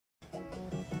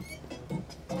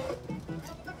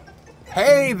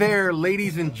Hey there,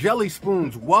 ladies and jelly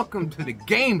spoons. Welcome to the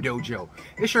Game Dojo.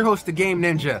 It's your host, the Game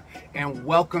Ninja, and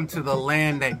welcome to the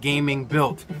land that gaming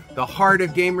built. The heart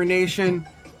of Gamer Nation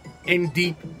and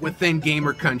deep within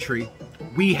Gamer Country.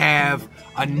 We have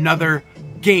another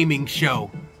gaming show.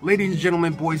 Ladies and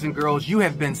gentlemen, boys and girls, you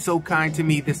have been so kind to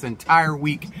me this entire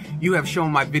week. You have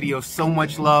shown my videos so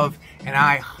much love, and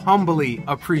I humbly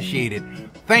appreciate it.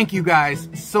 Thank you guys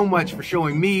so much for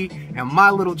showing me and my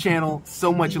little channel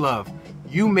so much love.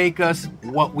 You make us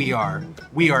what we are.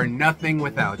 We are nothing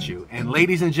without you. And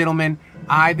ladies and gentlemen,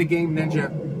 I, the Game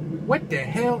Ninja, what the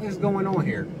hell is going on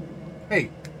here? Hey,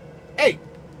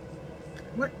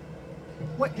 what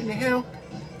in the hell?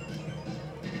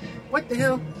 What the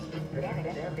hell?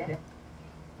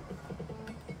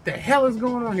 The hell is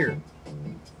going on here?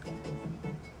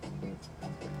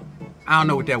 I don't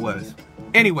know what that was.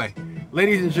 Anyway,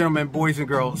 ladies and gentlemen, boys and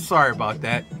girls, sorry about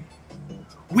that.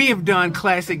 We have done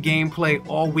classic gameplay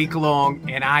all week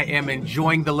long, and I am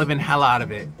enjoying the living hell out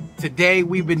of it. Today,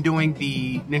 we've been doing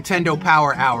the Nintendo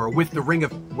Power Hour with the Ring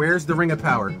of... Where's the Ring of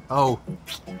Power? Oh.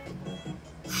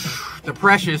 The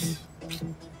Precious.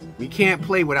 We can't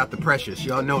play without the Precious.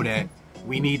 Y'all know that.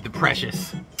 We need the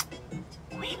Precious.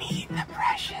 We need the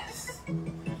Precious.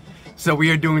 So we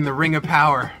are doing the Ring of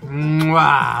Power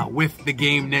with the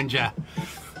Game Ninja.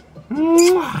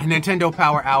 Nintendo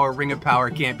Power Hour, Ring of Power,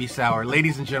 can't be sour.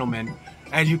 Ladies and gentlemen,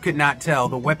 as you could not tell,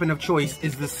 the weapon of choice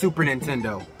is the Super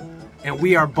Nintendo. And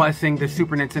we are busting the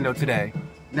Super Nintendo today.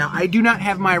 Now, I do not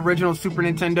have my original Super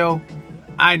Nintendo.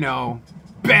 I know,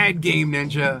 bad Game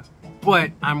Ninja.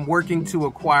 But I'm working to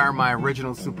acquire my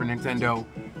original Super Nintendo.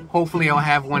 Hopefully I'll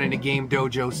have one in the Game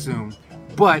Dojo soon.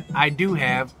 But I do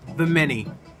have the Mini.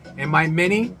 And my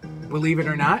Mini, believe it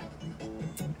or not,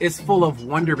 is full of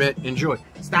wonderment and joy.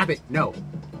 Stop it. No.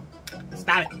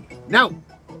 Stop it. No.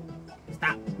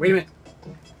 Stop. Wait a minute.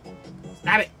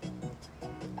 Stop it.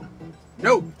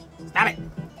 No. Stop it.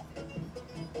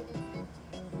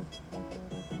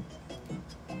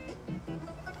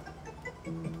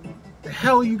 The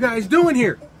hell are you guys doing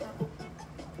here?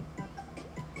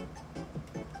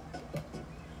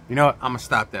 You know what? I'm gonna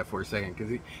stop that for a second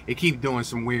because it keeps doing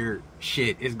some weird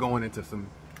shit. It's going into some...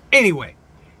 Anyway,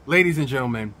 ladies and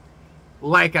gentlemen,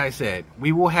 like I said,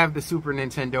 we will have the Super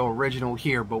Nintendo original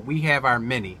here, but we have our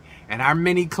Mini. And our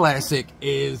Mini Classic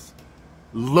is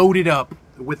loaded up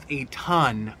with a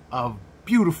ton of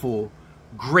beautiful,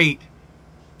 great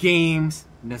games,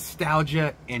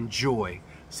 nostalgia, and joy.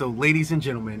 So ladies and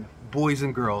gentlemen, boys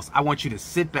and girls, I want you to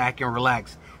sit back and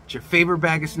relax with your favorite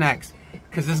bag of snacks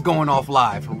because it's going off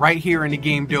live right here in the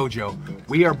Game Dojo.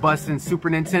 We are busting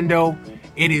Super Nintendo.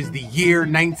 It is the year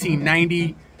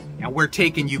 1990 and we're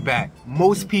taking you back.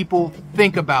 Most people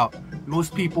think about,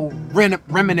 most people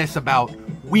reminisce about,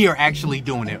 we are actually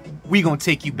doing it. We gonna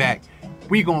take you back.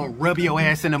 We gonna rub your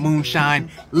ass in the moonshine.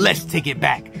 Let's take it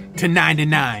back to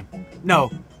 99.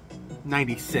 No,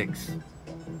 96.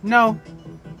 No,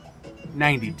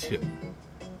 92.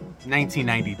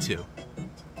 1992.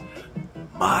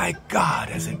 My God,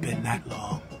 has it been that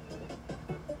long?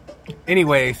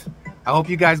 Anyways, I hope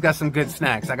you guys got some good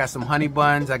snacks. I got some honey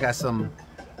buns. I got some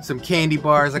candy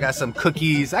bars. I got some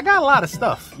cookies. I got a lot of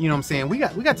stuff. You know what I'm saying? We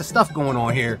got the stuff going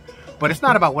on here. But it's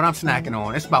not about what I'm snacking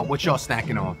on. It's about what y'all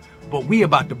snacking on. But we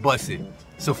about to bust it.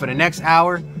 So for the next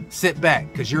hour, sit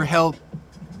back because you're held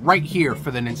right here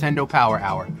for the Nintendo Power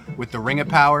Hour with the Ring of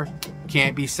Power.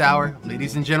 Can't be sour.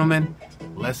 Ladies and gentlemen,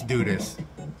 let's do this.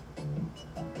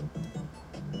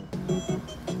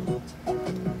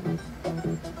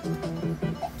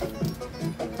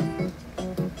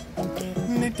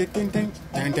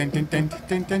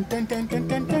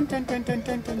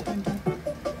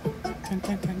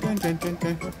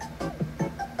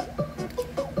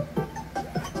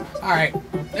 Alright,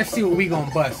 let's see what we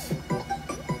gonna bust.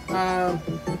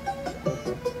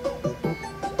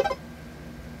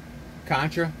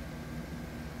 Contra.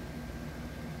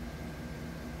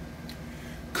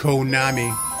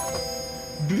 Konami.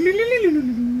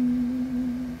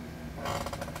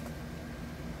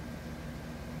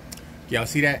 Y'all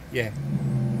see that? Yeah.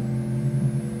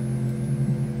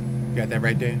 Got that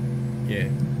right there? Yeah.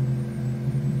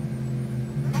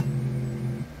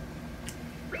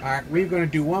 Alright, we're going to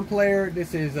do one player.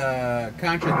 This is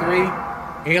Contra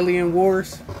 3, Alien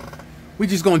Wars. We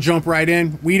just going to jump right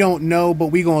in. We don't know, but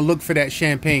we going to look for that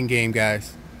champagne game,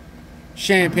 guys.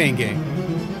 Champagne game.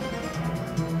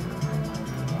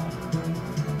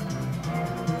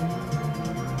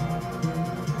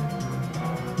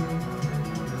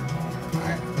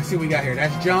 Alright, let's see what we got here.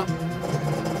 That's jump.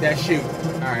 That's shoot.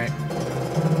 Alright.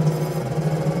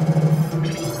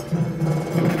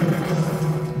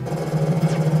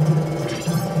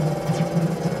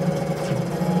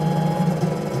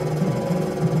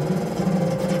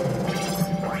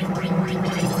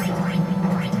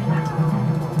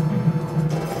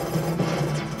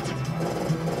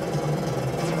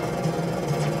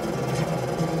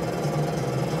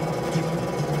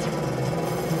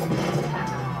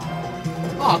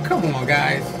 come on,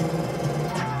 guys.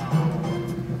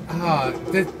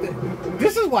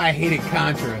 This is why I hated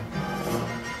Contra.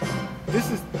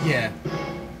 This is, yeah.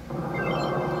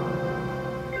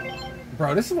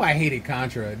 Bro, this is why I hated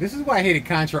Contra. This is why I hated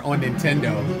Contra on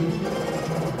Nintendo.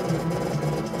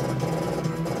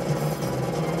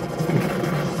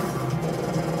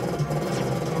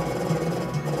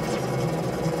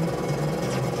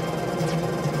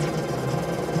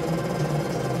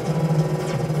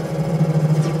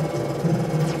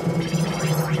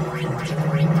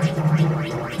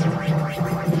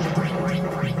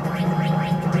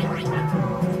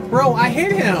 Bro, I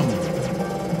hit him.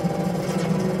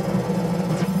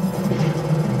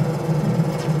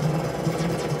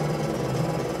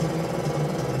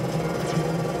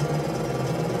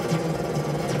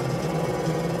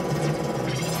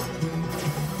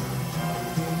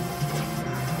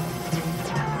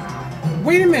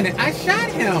 Wait a minute, I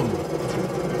shot him.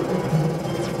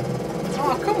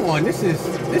 Oh, come on, this is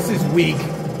weak.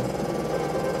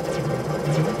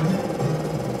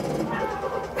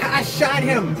 I shot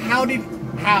him. How?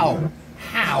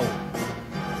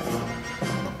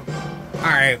 All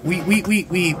right, we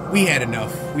had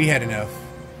enough. We had enough.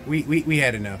 We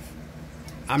had enough.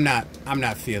 I'm not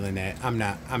feeling that. I'm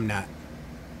not feeling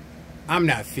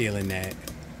that.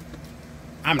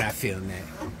 I'm not feeling that.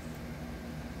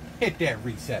 Hit that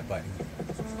reset button.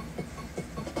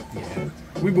 Yeah.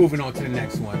 We're moving on to the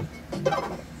next one.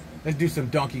 Let's do some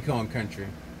Donkey Kong Country.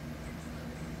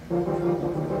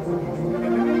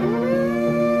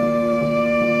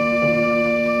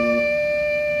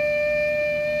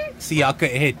 See, y'all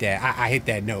couldn't hit that. I hit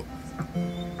that note.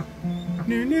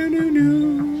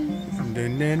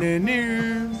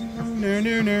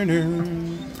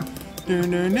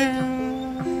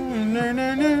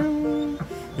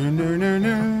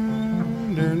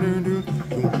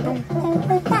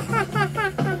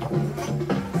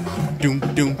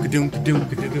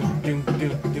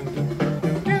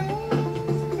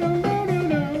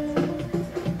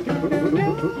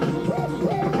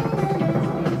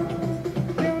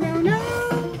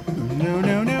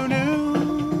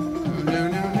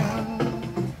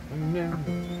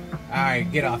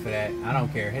 Alright, get off of that. I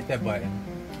don't care. Hit that button.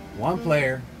 One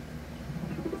player.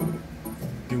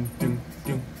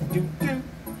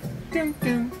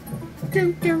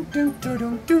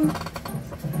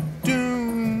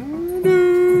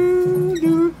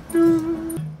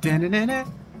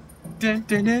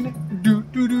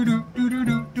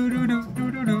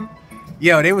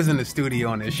 Yo, they was in the studio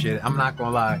on this shit. I'm not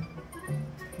gonna lie.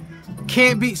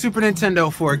 Can't beat Super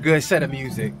Nintendo for a good set of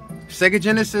music. Sega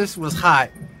Genesis was hot,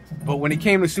 but when it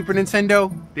came to Super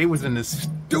Nintendo, they was in the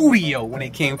studio when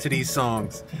it came to these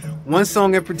songs. One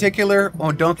song in particular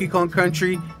on Donkey Kong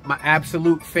Country, my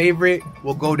absolute favorite,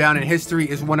 will go down in history,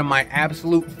 is one of my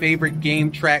absolute favorite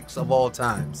game tracks of all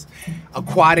times.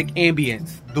 Aquatic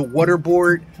Ambience, the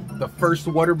waterboard, the first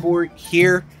waterboard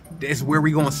here is where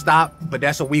we gonna stop, but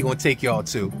that's what we gonna take y'all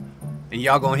to. And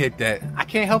y'all gonna hit that. I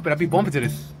can't help it, I be bumping to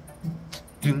this.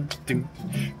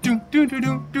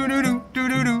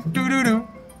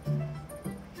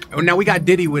 Oh, now we got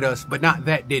Diddy with us, but not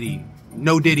that Diddy.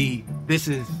 No Diddy. This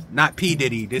is not P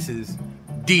Diddy. This is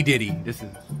D Diddy. This is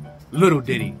Little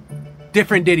Diddy.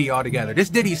 Different Diddy altogether. This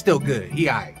Diddy's still good. He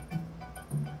alright.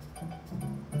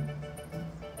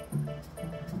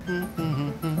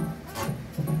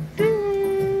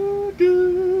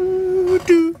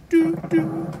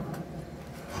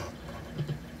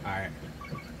 Alright.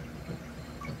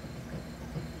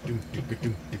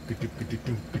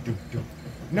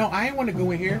 No, I ain't want to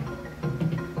go in here.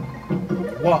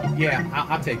 Well, yeah,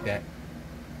 I'll take that.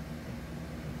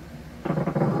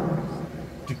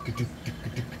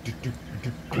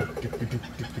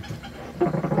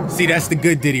 See, that's the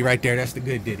good Diddy right there. That's the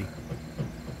good Diddy.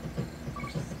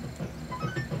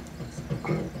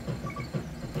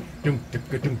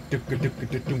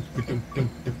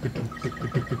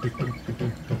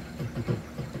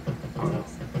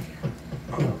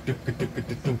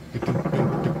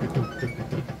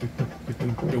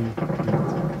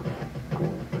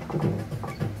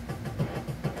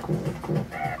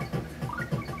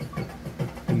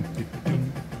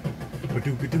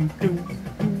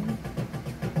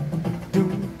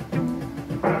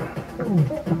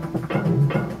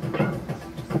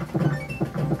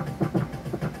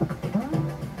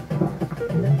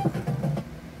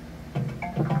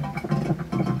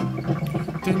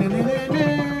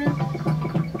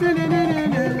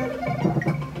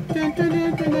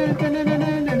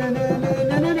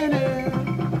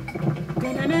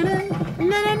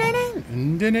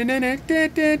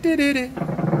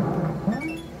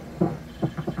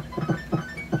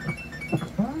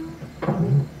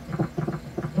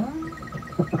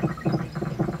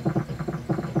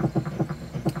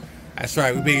 That's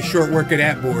right, we made short work of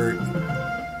that board.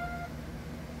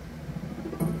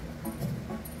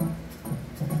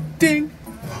 Ding,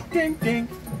 ding, ding,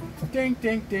 ding,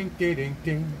 ding, ding, ding, ding,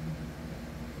 ding.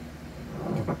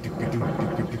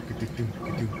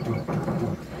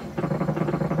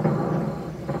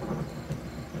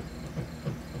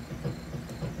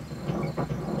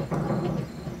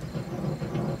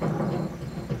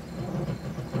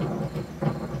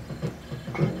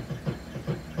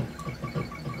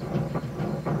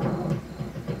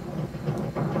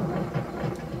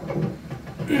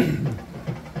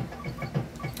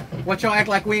 What y'all act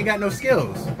like we ain't got no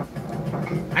skills?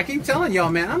 I keep telling y'all,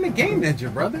 man, I'm a game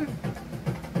ninja, brother.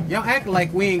 Y'all act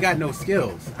like we ain't got no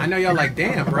skills. I know y'all like,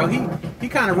 damn, bro, he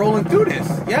kind of rolling through this.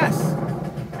 Yes.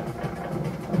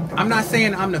 I'm not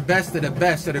saying I'm the best of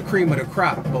the cream of the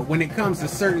crop, but when it comes to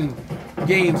certain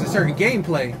games and certain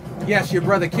gameplay, yes, your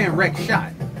brother can wreck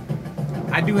shot.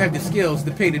 I do have the skills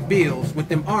to pay the bills with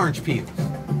them orange peels.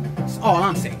 That's all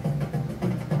I'm saying.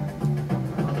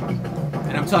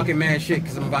 And I'm talking mad shit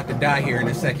because I'm about to die here in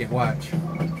a second. Watch.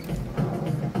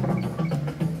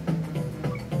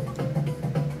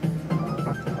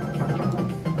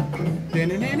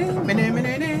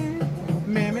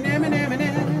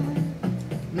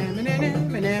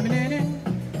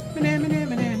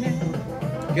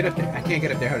 Get up there. I can't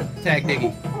get up there. Hold on. Tag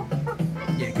Diggy.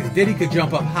 Yeah, because Diddy could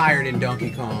jump up higher than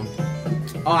Donkey Kong.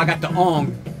 Oh, I got the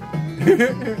ong.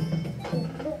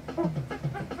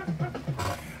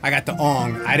 I got the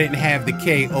ong. I didn't have the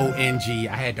K-O-N-G.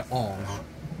 I had the ong.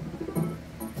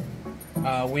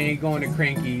 We ain't going to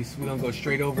Cranky's. We're going to go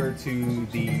straight over to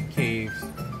the caves.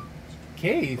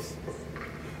 Caves?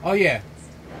 Oh, yeah.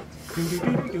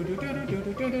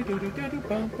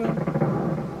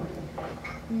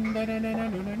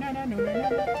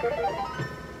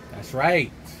 That's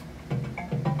right.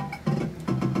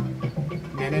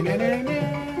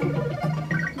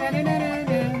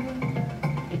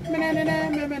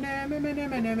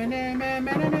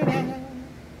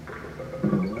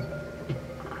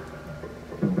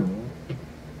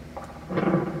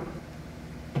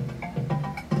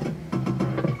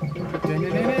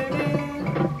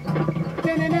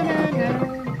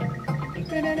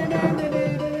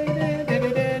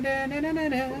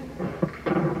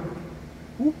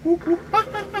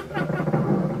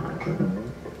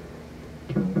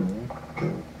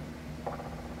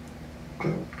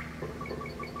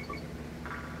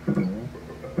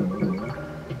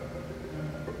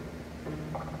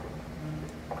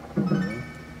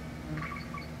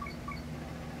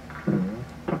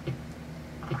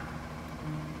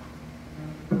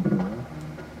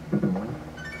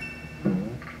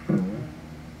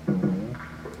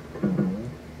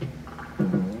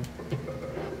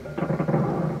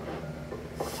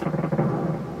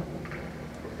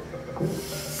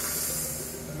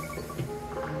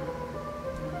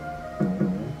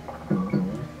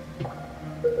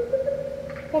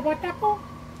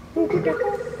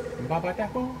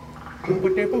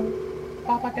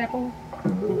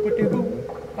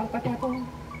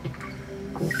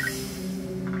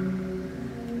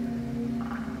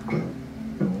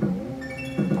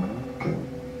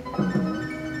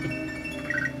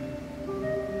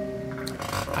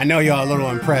 I know y'all a little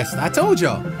impressed. I told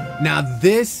y'all. Now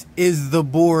this is the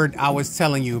board I was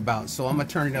telling you about, so I'm gonna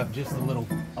turn it up just a little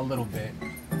bit.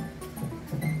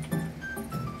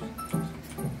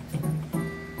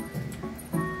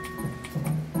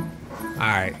 All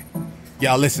right,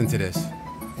 y'all listen to this.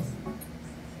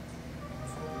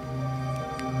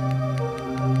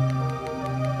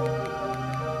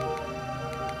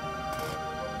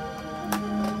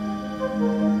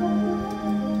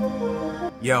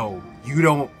 Yo, you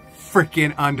don't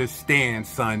freaking understand,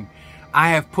 son. I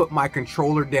have put my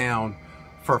controller down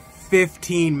for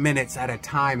 15 minutes at a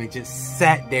time and just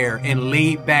sat there and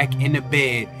laid back in the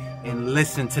bed and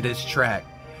listened to this track.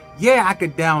 Yeah, I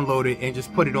could download it and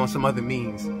just put it on some other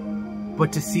means.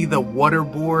 But to see the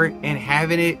waterboard and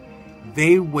having it,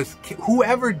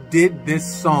 whoever did this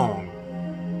song,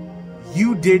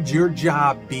 you did your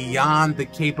job beyond the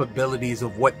capabilities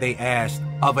of what they asked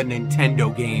of a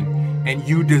Nintendo game, and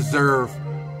you deserve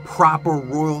proper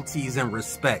royalties and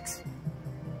respects.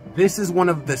 This is one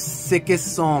of the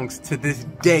sickest songs to this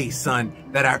day, son,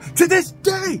 to this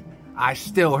day, I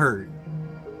still heard.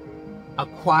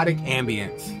 Aquatic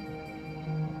ambience.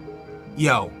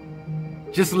 Yo,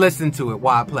 just listen to it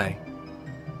while I play.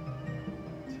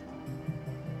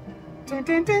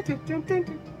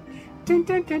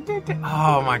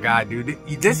 Oh my God, dude.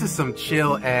 This is some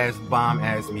chill ass, bomb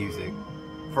ass music.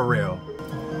 For real.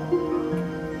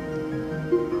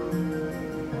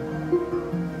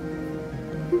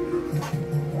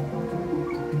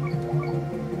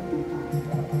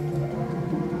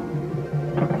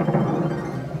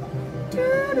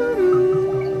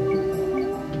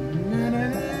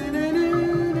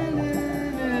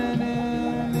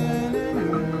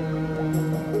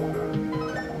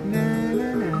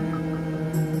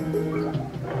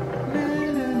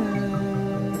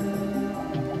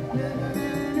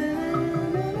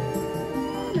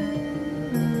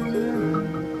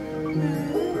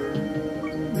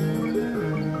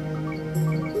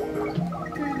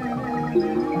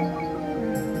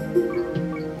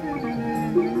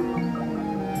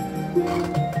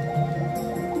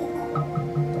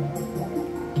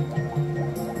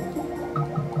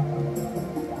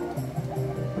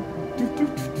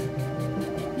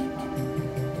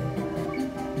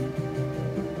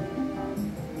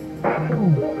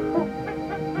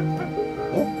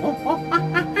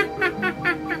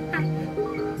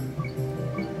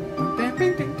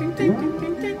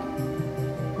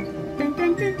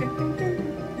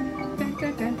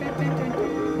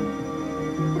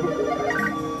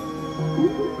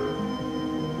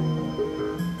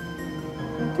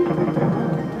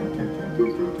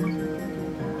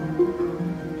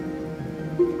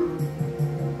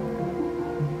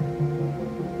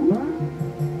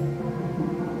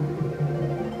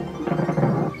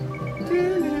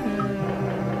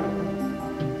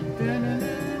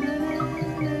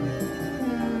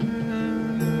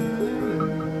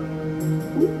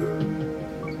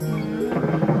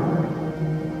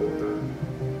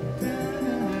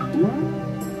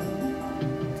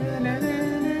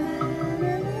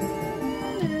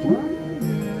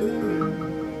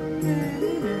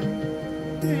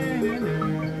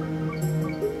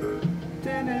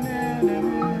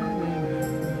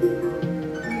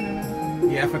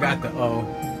 forgot the O.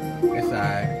 It's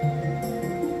alright.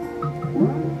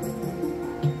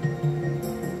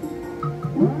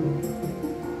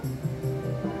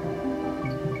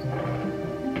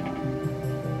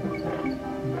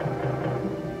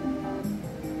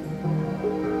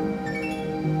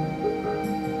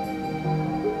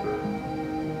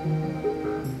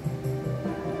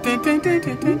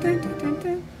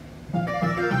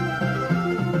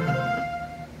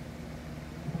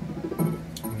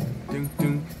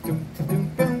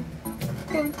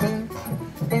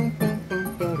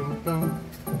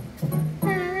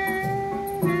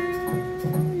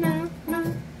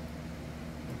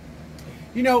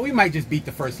 You know, we might just beat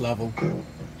the first level.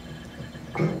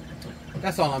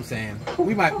 That's all I'm saying.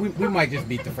 We might just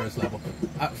beat the first level.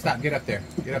 Stop, get up there.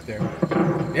 Get up there.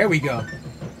 There we go.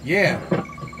 Yeah.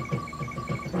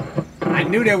 I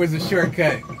knew there was a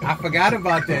shortcut. I forgot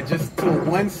about that just till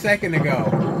 1 second ago.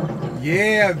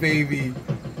 Yeah, baby.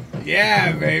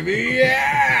 Yeah, baby.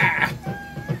 Yeah.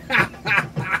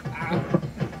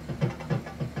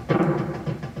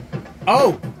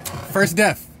 Oh, first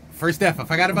death. First death. I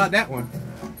forgot about that one.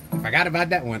 Forgot about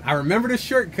that one. I remember the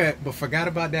shortcut, but forgot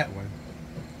about that one.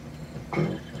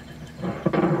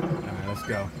 Alright, let's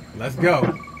go. Let's go.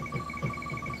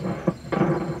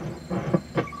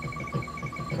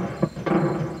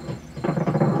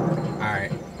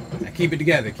 Alright. Now keep it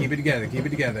together. Keep it together. Keep it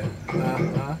together.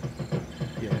 Yeah.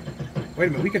 Wait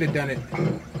a minute. We could have done it.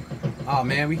 Oh,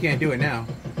 man. We can't do it now.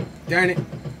 Darn it.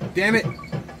 Damn it.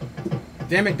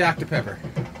 Damn it, Dr. Pepper.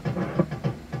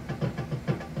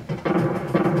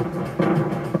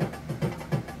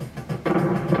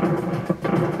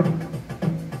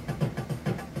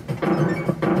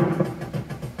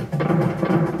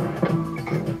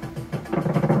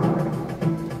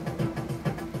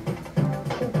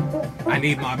 I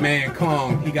need my man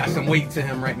Kong. He got some weight to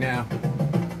him right now.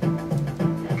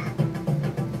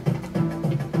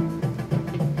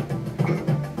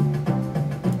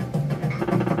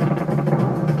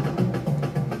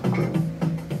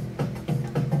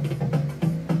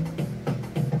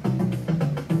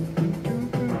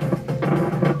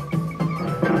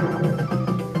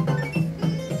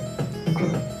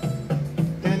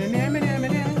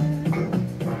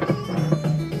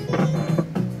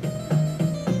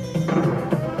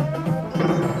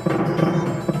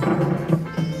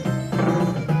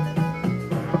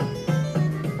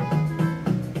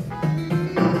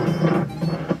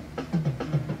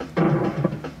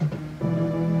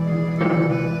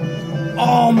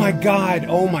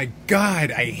 Oh my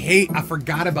God, I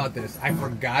forgot about this. I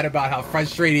forgot about how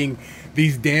frustrating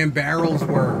these damn barrels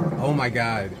were. Oh my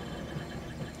God.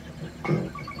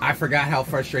 I forgot how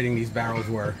frustrating these barrels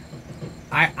were.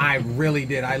 I really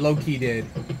did. I low-key did.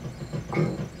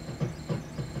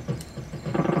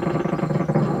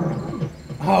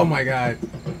 Oh my God.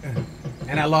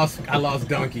 And I lost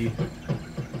Donkey.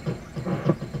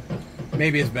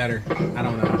 Maybe it's better. I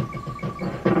don't know.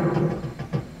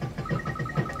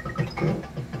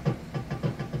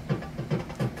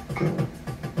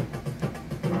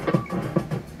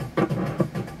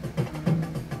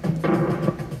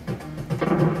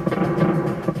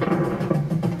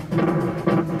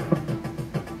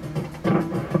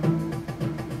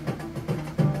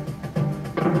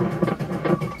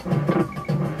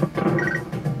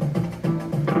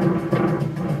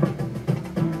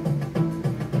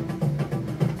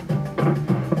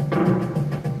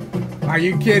 Are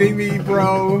you kidding me,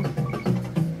 bro?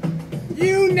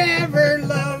 You never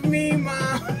loved me,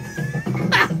 Mom.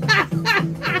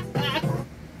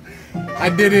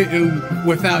 I did it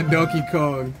without Donkey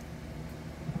Kong.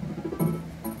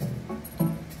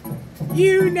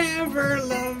 You never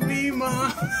loved me,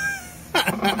 Mom.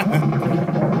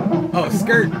 Oh,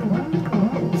 skirt.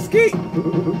 Skeet.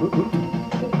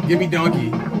 Give me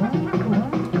Donkey.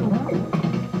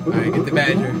 Alright, get the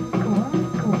Badger.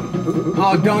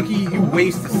 Oh, Donkey, you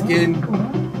waste the skin.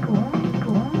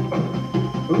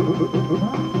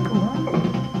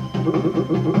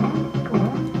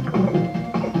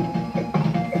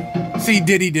 See,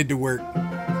 Diddy did the work.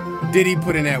 Diddy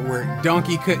put in that work.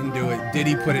 Donkey couldn't do it.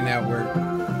 Diddy put in that work.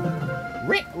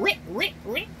 Rick.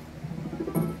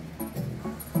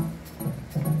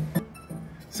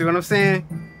 See what I'm saying?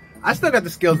 I still got the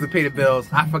skills to pay the bills.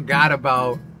 I forgot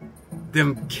about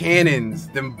them cannons,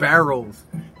 them barrels.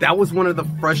 That was one of the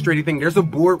frustrating things. There's a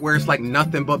board where it's like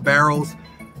nothing but barrels.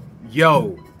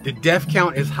 Yo, the death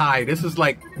count is high. This is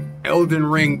like Elden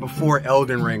Ring before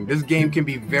Elden Ring. This game can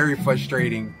be very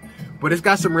frustrating, but it's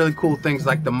got some really cool things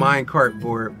like the minecart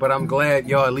board. But I'm glad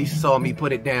y'all at least saw me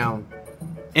put it down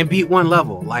and beat one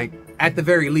level. Like, at the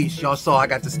very least, y'all saw I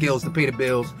got the skills to pay the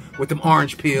bills with them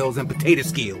orange peels and potato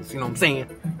skills. You know what I'm saying?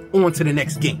 On to the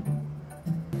next game.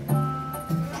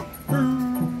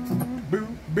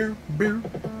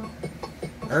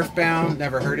 Earthbound,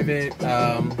 never heard of it.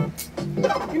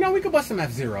 You know, we could bust some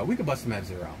F-Zero. We could bust some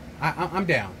F-Zero. I'm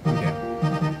down. I'm down.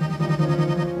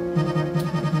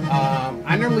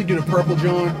 I normally do the purple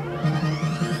John.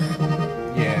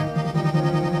 Yeah.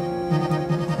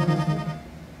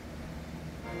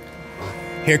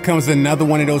 Here comes another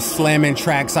one of those slamming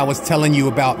tracks I was telling you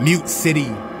about, Mute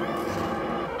City.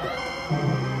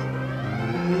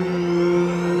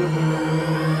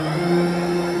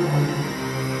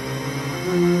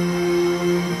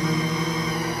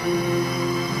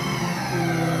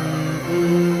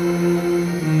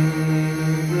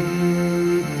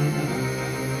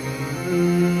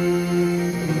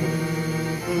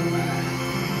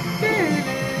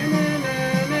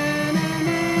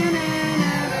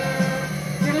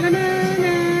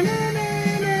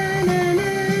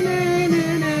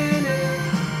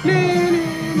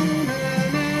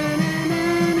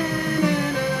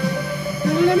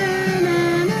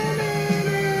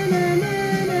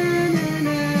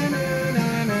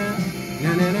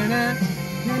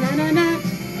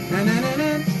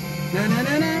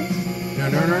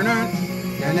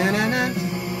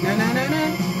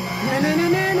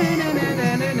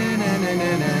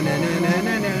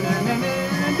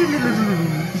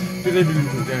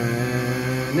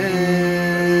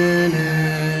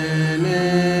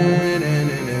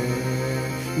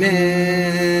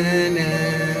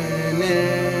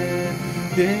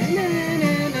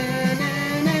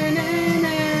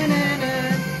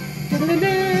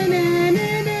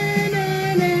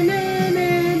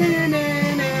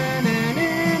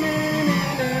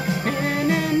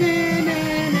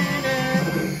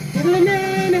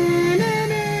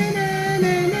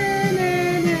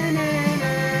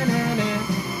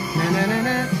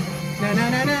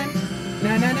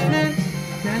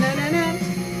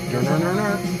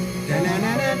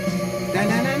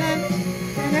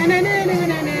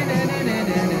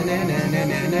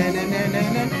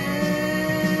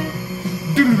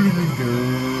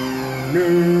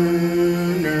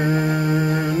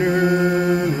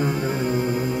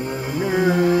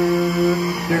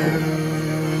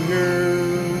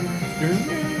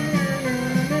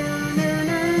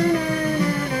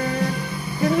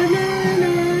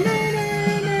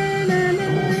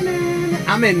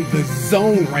 I'm in the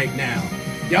zone right now.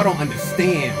 Y'all don't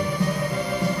understand.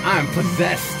 I'm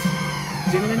possessed.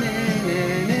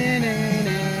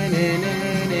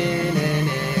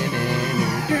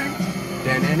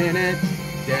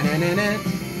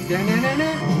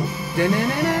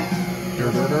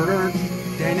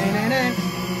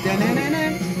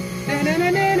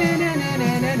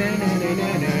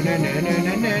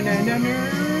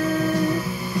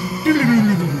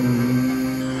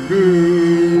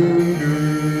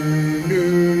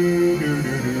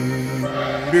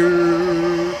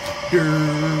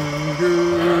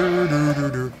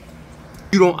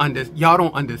 Y'all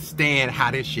don't understand how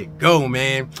this shit go,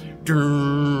 man.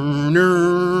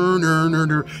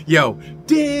 Yo.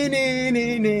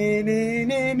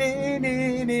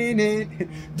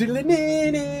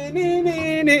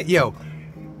 Yo.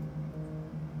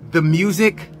 The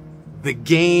music, the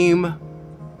game,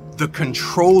 the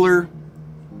controller,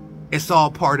 it's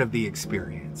all part of the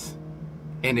experience.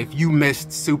 And if you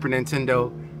missed Super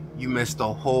Nintendo, you missed a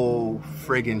whole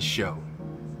friggin' show.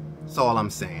 That's all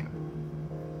I'm saying.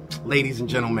 Ladies and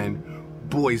gentlemen,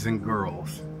 boys and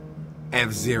girls,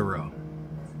 F-Zero.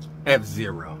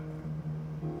 F-Zero.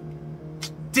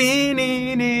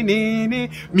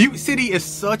 Mute City is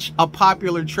such a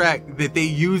popular track that they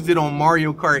used it on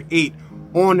Mario Kart 8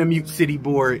 on the Mute City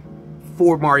board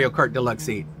for Mario Kart Deluxe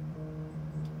 8.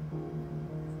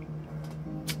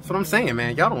 That's what I'm saying,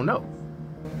 man. Y'all don't know.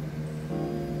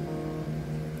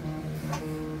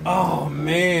 Oh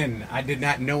man, I did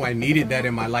not know I needed that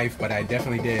in my life, but I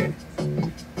definitely did.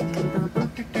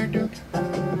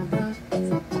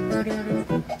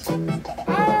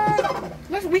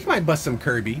 We might bust some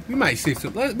Kirby. We might see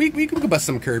some. We can bust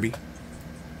some Kirby.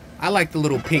 I like the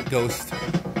little pink ghost.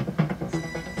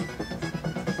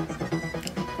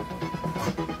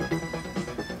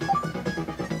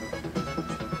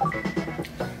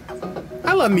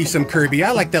 I love me some Kirby.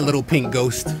 I like that little pink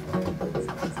ghost.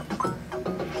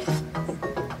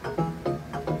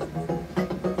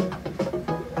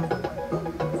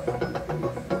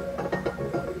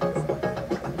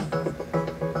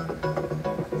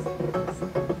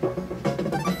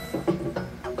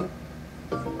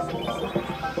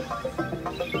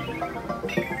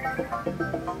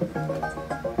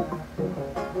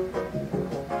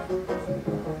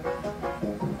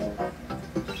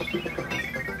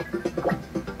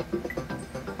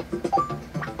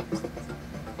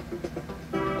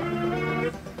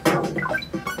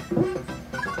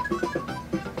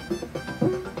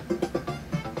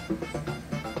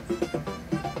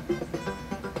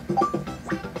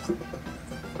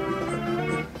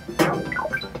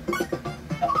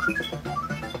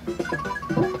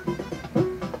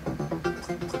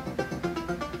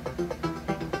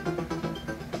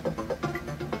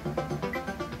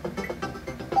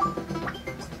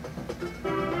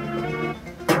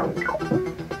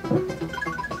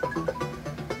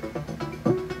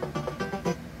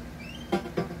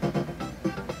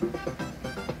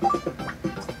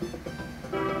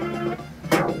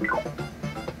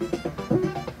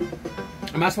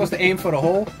 Am I supposed to aim for the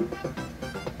hole?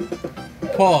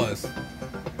 Pause.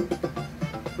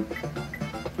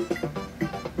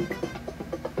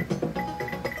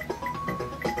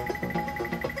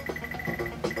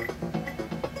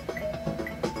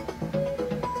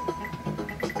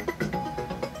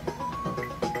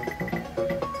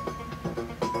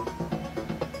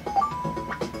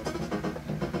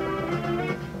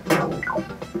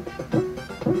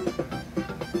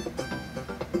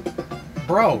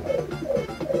 Bro,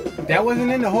 that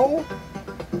wasn't in the hole?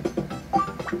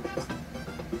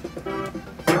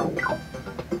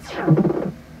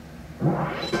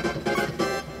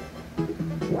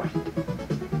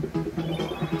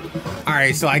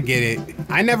 Alright, so I get it.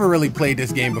 I never really played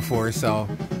this game before, so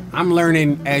I'm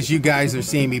learning as you guys are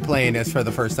seeing me playing this for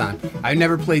the first time. I've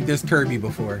never played this Kirby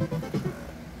before.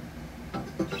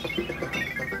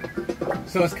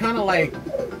 So it's kind of like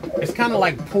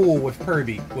pool with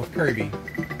Kirby.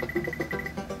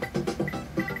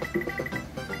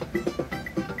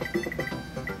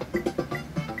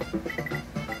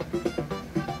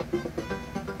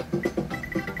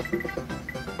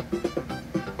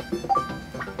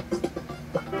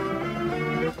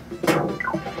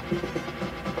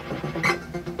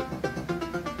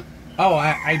 Oh,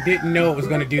 I didn't know it was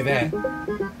going to do that.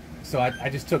 So I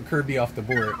just took Kirby off the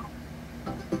board.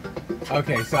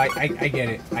 Okay, so I get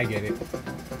it. I get it.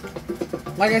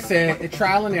 Like I said, it's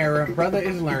trial and error. Brother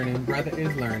is learning. Brother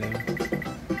is learning.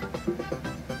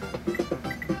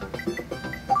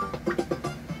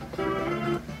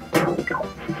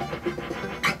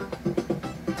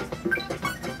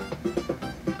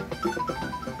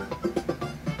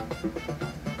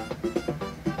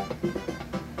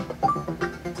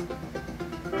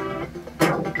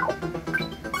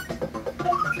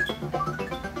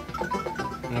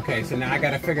 Okay, so now I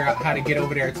gotta figure out how to get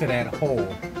over there to that hole.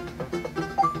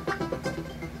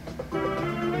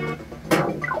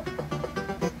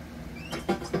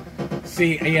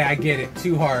 See, yeah, I get it.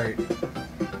 Too hard.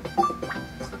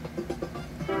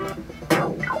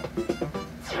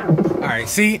 Alright,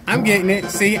 see, I'm getting it.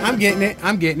 See, I'm getting it.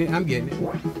 I'm getting it. I'm getting it.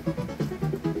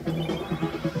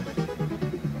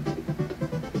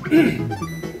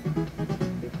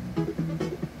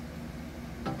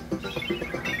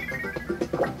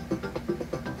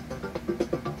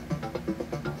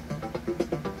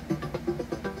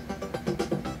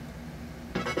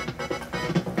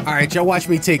 Alright, y'all watch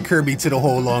me take Kirby to the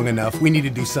hole long enough. We need to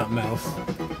do something else.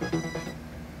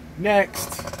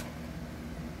 Next.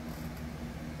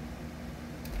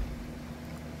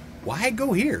 Why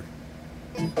go here?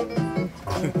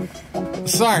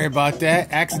 Sorry about that.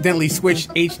 Accidentally switched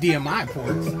HDMI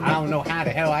ports. I don't know how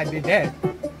the hell I did that.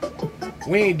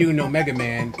 We ain't doing no Mega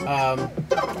Man.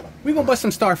 We gonna bust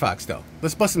some Star Fox though.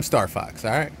 Let's bust some Star Fox,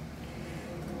 alright?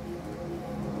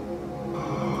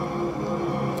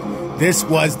 This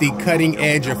was the cutting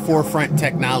edge of forefront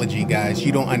technology, guys.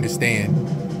 You don't understand.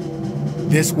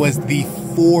 This was the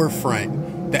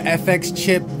forefront. The FX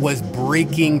chip was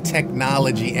breaking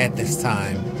technology at this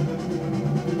time.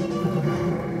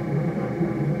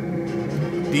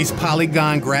 These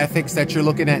polygon graphics that you're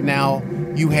looking at now,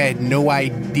 you had no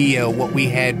idea what we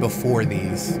had before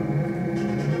these.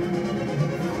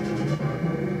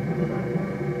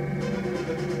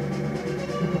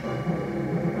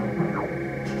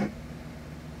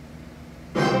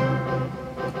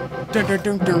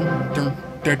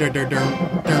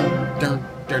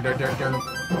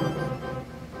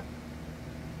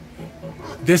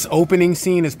 This opening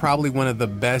scene is probably one of the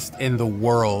best in the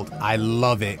world. I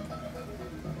love it.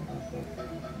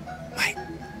 Mike,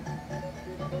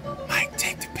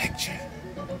 take the picture.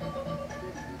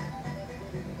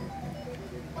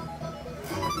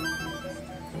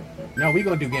 No, we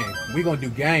gonna do game. We gonna do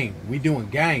game. We doing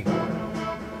game.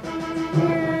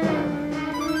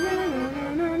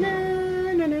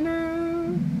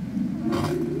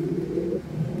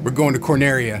 We're going to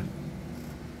Corneria.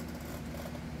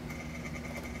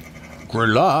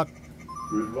 Gridlock.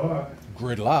 Gridlock.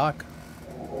 Gridlock.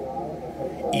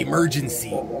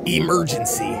 Emergency.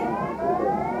 Emergency.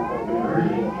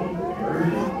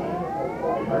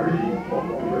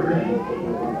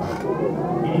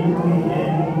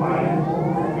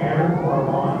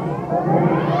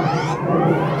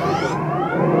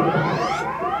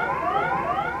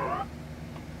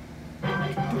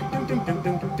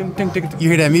 You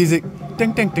hear that music?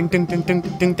 Ding ding ding ding ding ding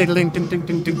ding ding ding ding ding ding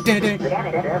ding ding ding ding ding ding ding.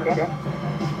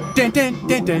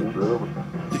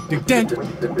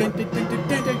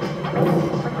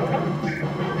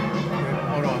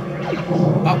 Hold on.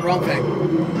 Oh, wrong thing.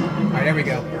 Alright, there we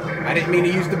go. I didn't mean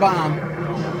to use the bomb.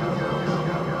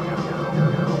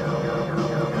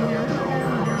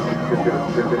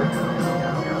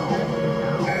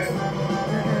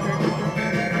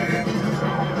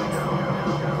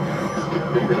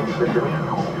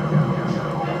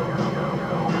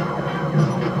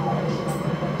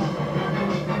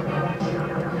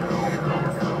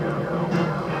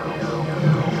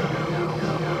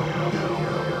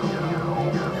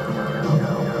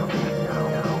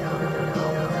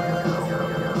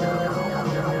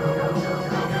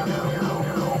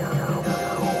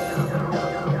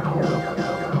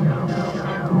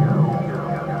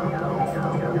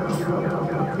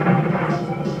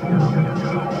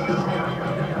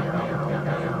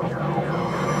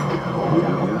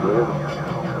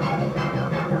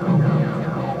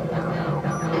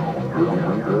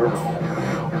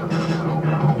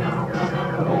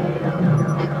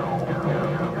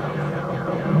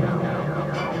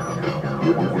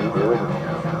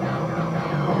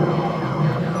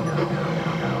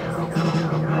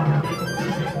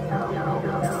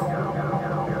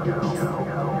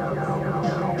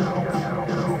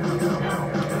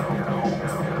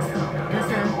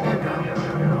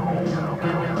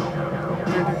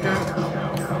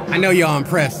 I know y'all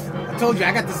impressed. I told you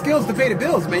I got the skills to pay the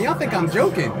bills, man. Y'all think I'm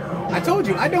joking. I told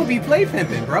you I don't be play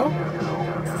pimping, bro.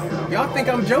 Y'all think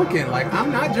I'm joking. Like,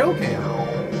 I'm not joking.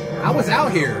 I was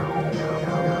out here.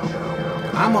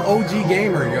 I'm an OG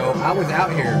gamer, yo. I was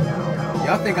out here.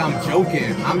 Y'all think I'm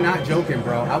joking. I'm not joking,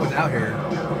 bro. I was out here.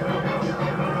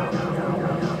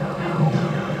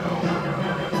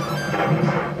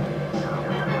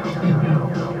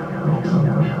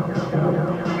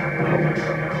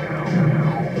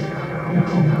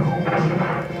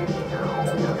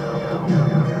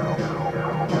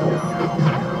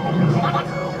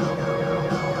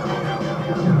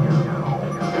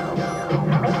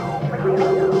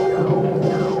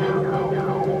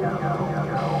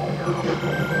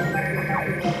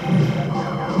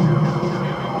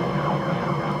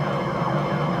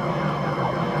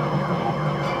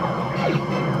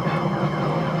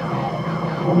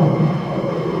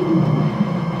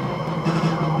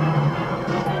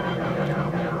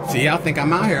 See, y'all think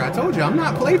I'm out here. I told you, I'm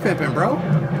not play pimping, bro.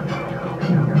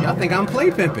 Y'all think I'm play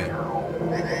pimping.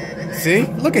 See?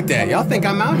 Look at that. Y'all think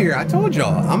I'm out here. I told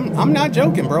y'all. I'm not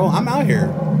joking, bro. I'm out here.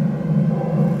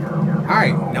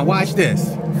 Alright, now watch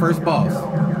this. First boss.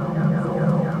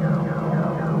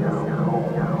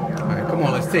 Alright, come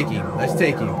on, let's take him. Let's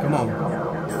take him. Come on.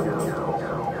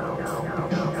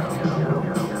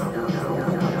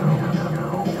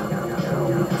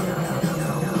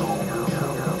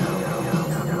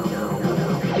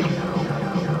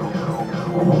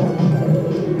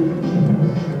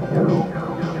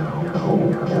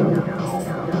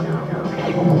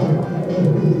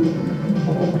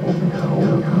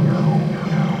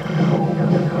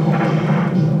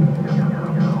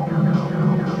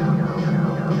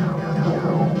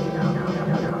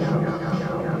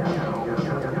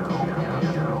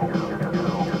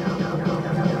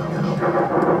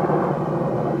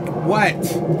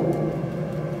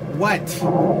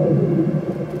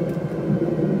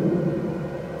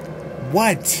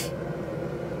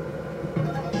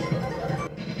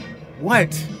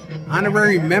 What?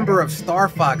 Honorary member of Star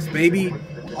Fox, baby.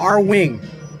 R-Wing.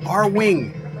 R-Wing.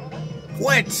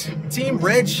 What? Team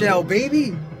Red Shell,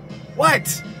 baby.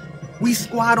 What? We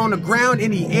squad on the ground,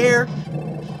 in the air,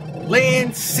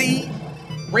 land, sea,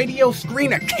 radio,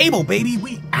 screen, or cable, baby.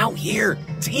 We out here.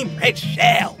 Team Red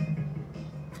Shell.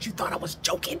 What, you thought I was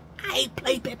joking? I ain't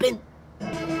play pippin'.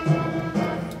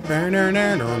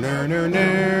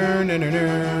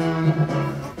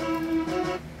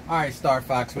 Alright, Star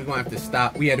Fox, we're gonna have to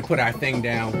stop. We had to put our thing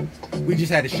down. We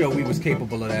just had to show we was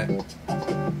capable of that.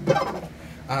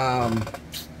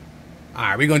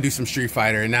 Alright, we're gonna do some Street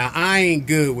Fighter. Now, I ain't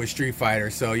good with Street Fighter,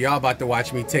 so y'all about to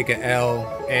watch me take an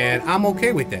L, and I'm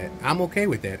okay with that. I'm okay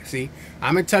with that. See,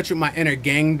 I'm in touch with my inner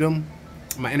gamedom,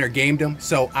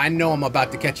 so I know I'm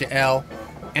about to catch an L,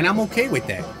 and I'm okay with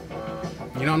that.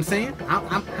 You know what I'm saying?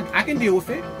 I can deal with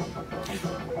it.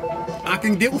 I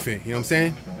can deal with it, you know what I'm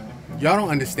saying? Y'all don't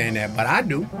understand that, but I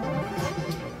do.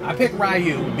 I picked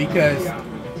Ryu because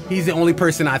he's the only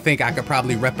person I think I could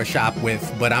probably rep a shop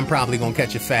with, but I'm probably gonna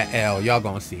catch a fat L. Y'all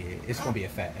gonna see it. It's gonna be a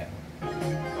fat L.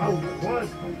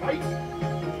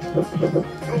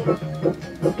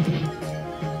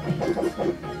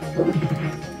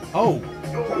 Oh.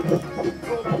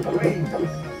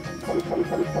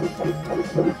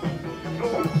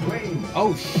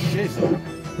 Oh shit.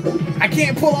 I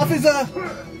can't pull off his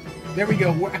there we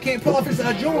go. I can't pull off his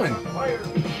join.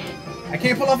 I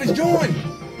can't pull off his join.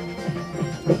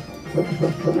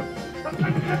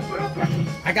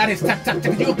 I got his tap. Damn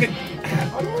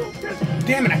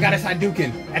damn it, I got his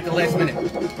Hadouken at the last minute.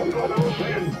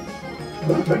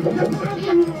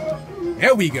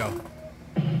 There we go.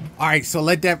 Alright, so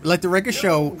let the record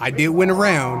show, I did win a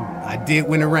round. I did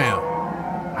win a round.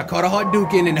 I caught a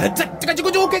Hadouken and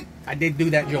I did do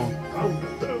that, John.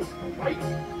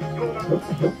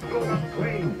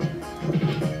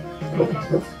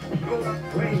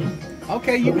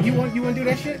 Okay, you want to do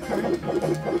that shit?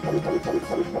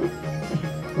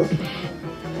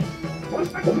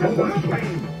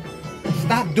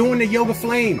 Stop doing the yoga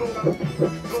flame.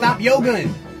 Stop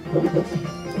yogaing.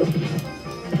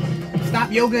 Stop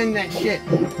yogaing that shit.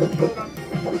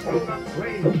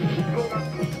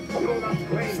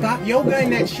 Stop yogaing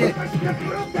that shit.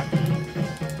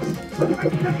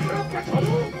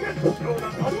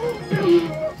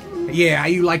 Yeah, how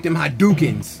you like them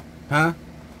Hadoukens? Huh?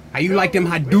 How you like them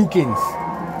Hadoukens?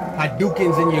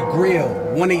 Hadoukens in your grill.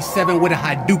 187 with a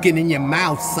Hadouken in your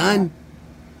mouth, son.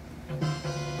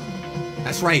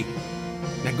 That's right.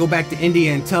 Now go back to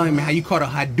India and tell him how you caught a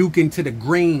Hadouken to the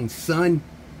grain, son.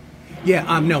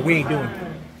 Yeah, no, we ain't doing it.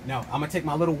 No, I'm gonna take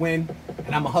my little win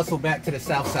and I'm gonna hustle back to the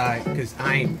south side because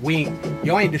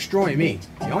y'all ain't destroying me.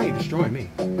 Y'all ain't destroying me.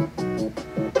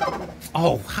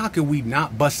 Oh, how could we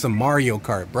not bust some Mario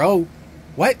Kart, bro?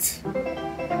 What?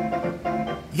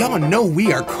 Y'all know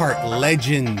we are kart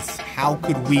legends. How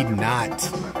could we not?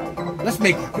 Let's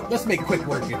make quick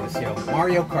work of this, yo.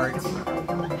 Mario Kart,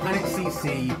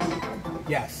 100cc.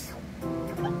 Yes.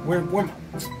 Where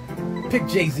pick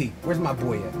Jay-Z. Where's my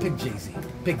boy at? Pick Jay-Z.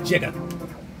 Pick Jigga.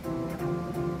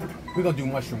 We're gonna do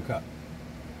Mushroom Cup.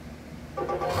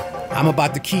 I'm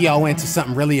about to key y'all into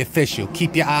something really official.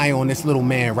 Keep your eye on this little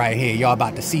man right here. Y'all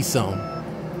about to see some.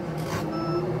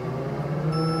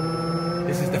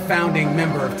 This is the founding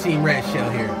member of Team Red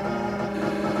Shell here.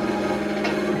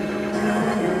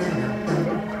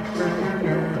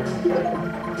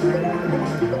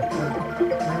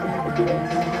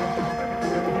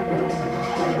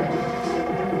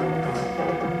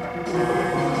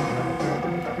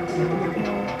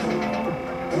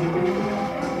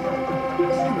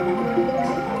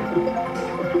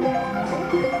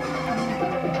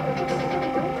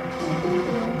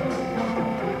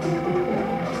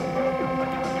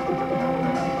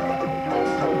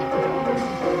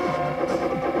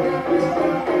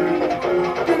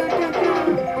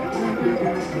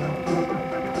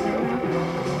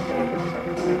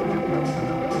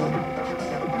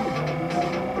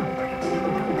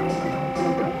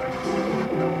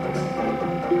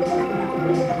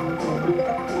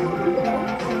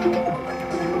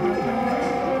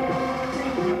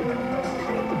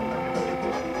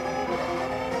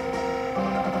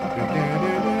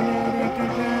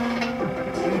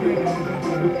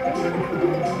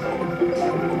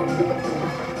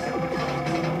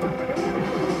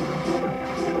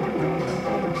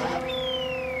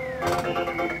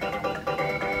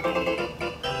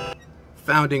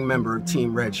 Founding member of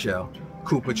Team Red Shell,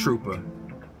 Koopa Troopa.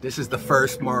 This is the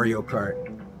first Mario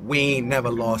Kart. We ain't never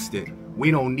lost it.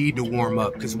 We don't need to warm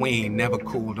up because we ain't never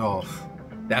cooled off.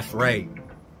 That's right.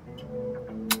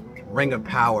 Ring of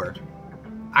Power.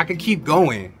 I could keep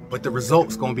going, but the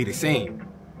result's gonna be the same.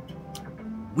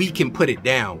 We can put it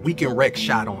down. We can wreck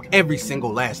shot on every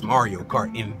single last Mario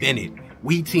Kart invented.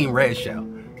 We Team Red Shell.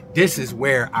 This is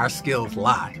where our skills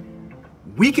lie.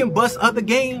 We can bust other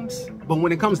games, but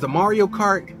when it comes to Mario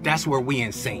Kart, that's where we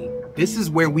insane. This is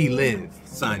where we live,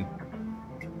 son.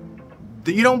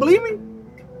 You don't believe me?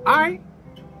 All right.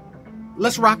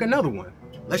 Let's rock another one.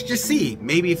 Let's just see.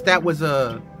 Maybe if that was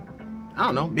I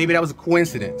don't know. Maybe that was a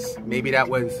coincidence. Maybe that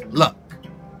was luck.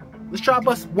 Let's try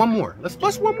bust one more. Let's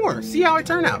bust one more. See how it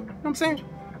turned out. You know what I'm saying?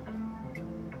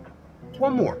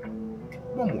 One more.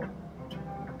 One more.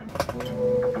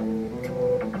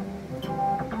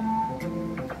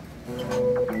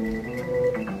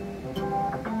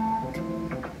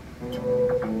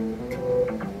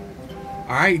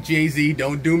 All right, Jay-Z,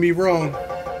 don't do me wrong.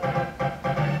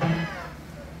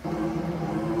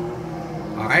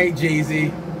 All right,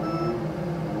 Jay-Z.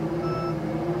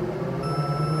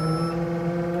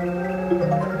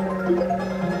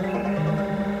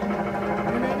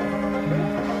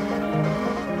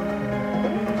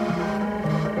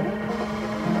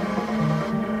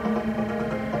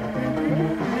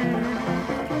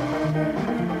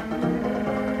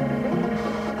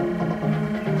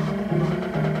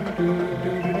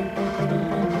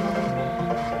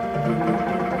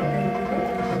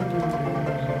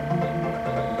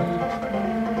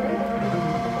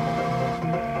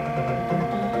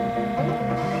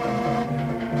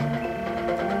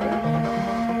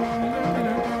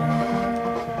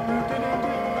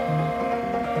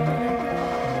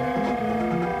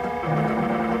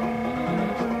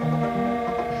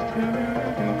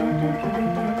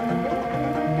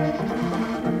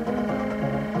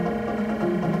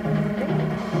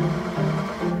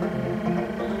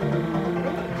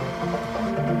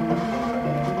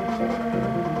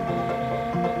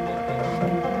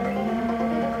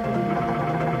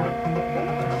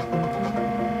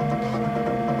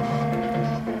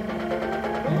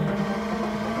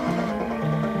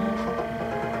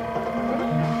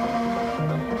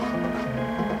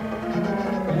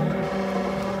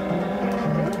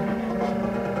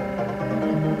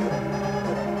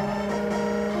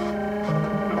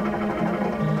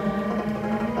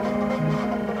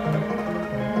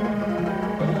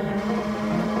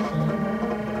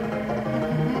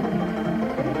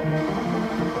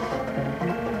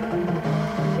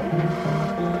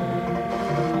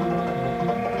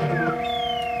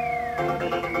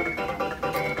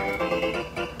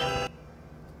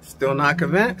 Still not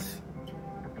convinced?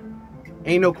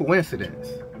 Ain't no coincidence.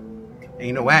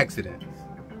 Ain't no accidents.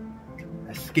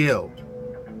 That's skill.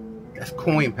 That's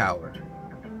coin power.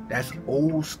 That's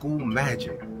old school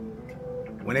magic.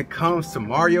 When it comes to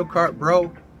Mario Kart,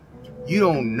 bro, you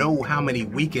don't know how many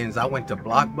weekends I went to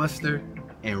Blockbuster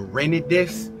and rented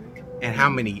this and how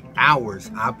many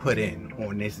hours I put in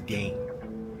on this game.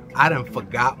 I done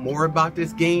forgot more about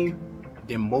this game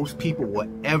than most people will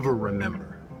ever remember.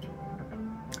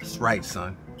 That's right,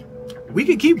 son. We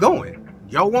can keep going.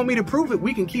 Y'all want me to prove it?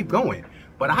 We can keep going.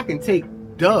 But I can take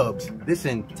dubs this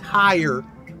entire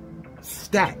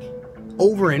stack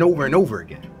over and over and over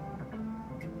again.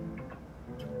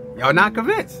 Y'all not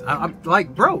convinced? I'm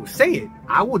like, bro, say it.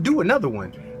 I will do another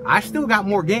one. I still got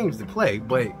more games to play,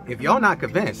 but if y'all not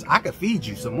convinced, I could feed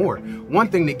you some more. One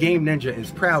thing the Game Ninja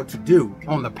is proud to do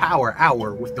on the Power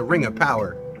Hour with the Ring of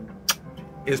Power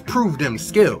is prove them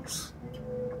skills.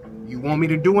 You want me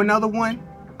to do another one?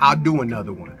 I'll do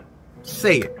another one.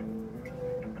 Say it.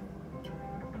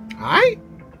 Alright?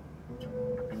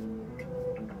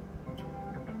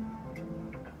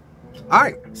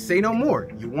 Alright, say no more.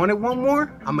 You wanted one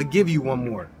more? I'm gonna give you one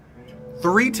more.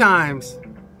 3 times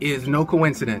is no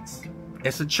coincidence.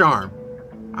 It's a charm.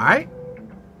 Alright?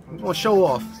 I'm gonna show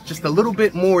off just a little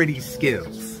bit more of these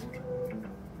skills.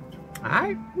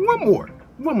 Alright? One more.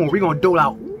 One more. We're gonna dole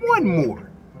out one more.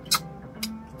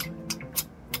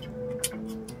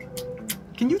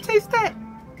 Can you taste that?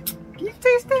 Can you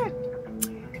taste that?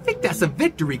 I think that's a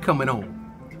victory coming on.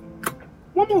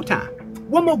 One more time.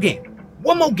 One more game.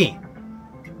 One more game.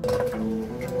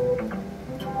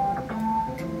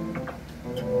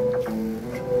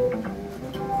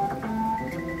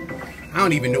 I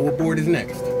don't even know what board is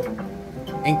next.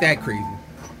 Ain't that crazy?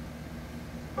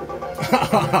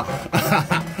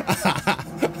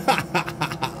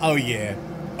 Oh yeah.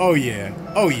 Oh yeah.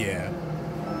 Oh yeah.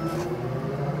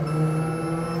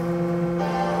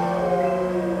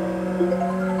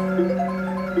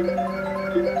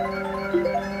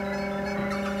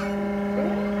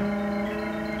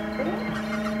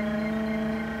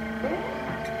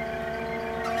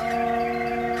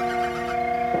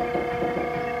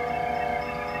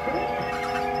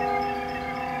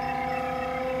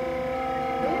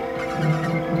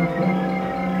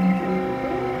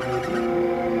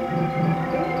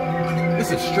 It's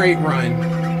a straight run.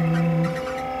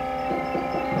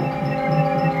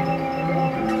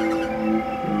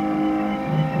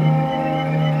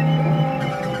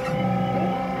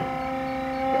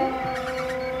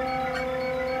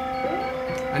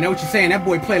 I know what you're saying. That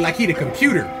boy played like he the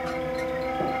computer.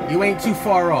 You ain't too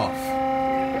far off.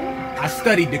 I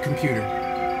studied the computer.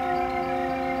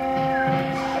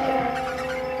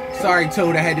 Sorry,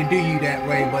 Toad, I had to do you that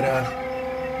way,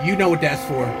 but you know what that's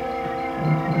for.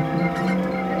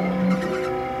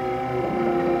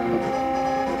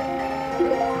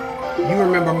 You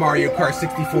remember Mario Kart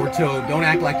 64, Toad. Don't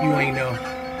act like you ain't know.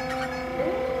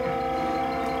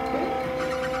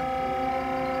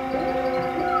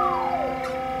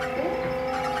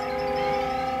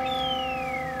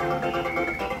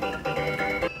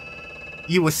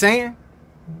 You were saying?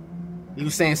 You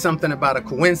were saying something about a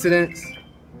coincidence,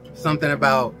 something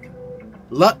about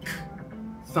luck,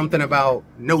 something about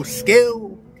no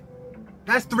skill.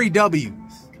 That's 3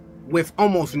 W's with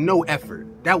almost no effort.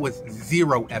 That was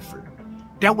 0 effort.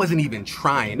 That wasn't even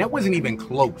trying. That wasn't even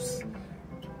close.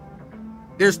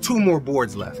 There's 2 more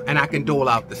boards left, and I can dole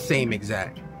out the same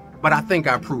exact. But I think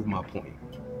I proved my point.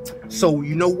 So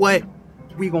you know what?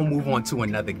 We're gonna move on to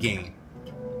another game.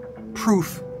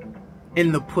 Proof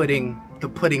in the pudding. The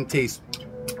pudding tastes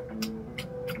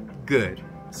good.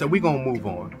 So we're gonna move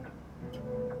on.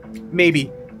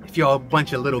 Maybe if y'all a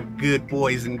bunch of little good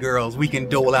boys and girls, we can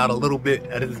dole out a little bit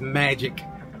of this magic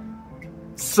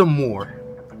some more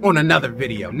on another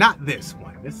video. Not this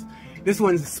one. This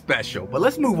one's special, but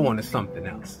let's move on to something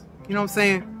else. You know what I'm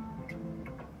saying?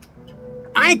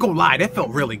 I ain't gonna lie, that felt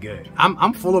really good.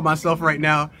 I'm full of myself right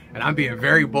now, and I'm being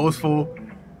very boastful.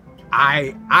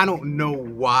 I don't know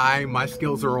why my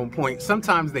skills are on point.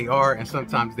 Sometimes they are, and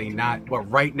sometimes they not. But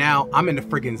right now, I'm in the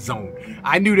friggin' zone.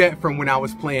 I knew that from when I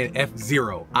was playing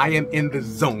F-Zero. I am in the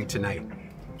zone tonight.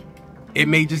 It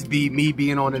may just be me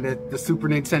being on the Super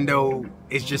Nintendo.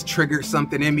 It's just triggered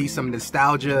something in me, some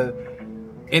nostalgia,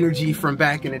 energy from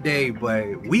back in the day.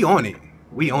 But we on it.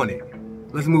 We on it.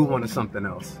 Let's move on to something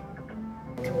else.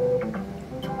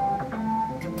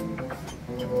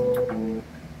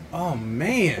 Oh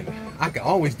man, I can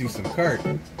always do some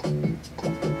kart.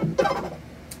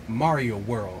 Mario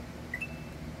World.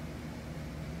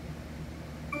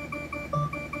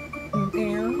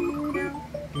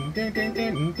 Isn't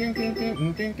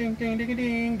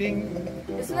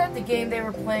that the game they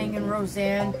were playing in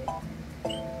Roseanne?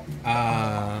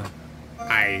 I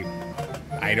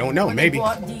don't know. When Maybe. they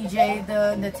bought DJ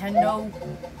the Nintendo.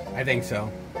 I think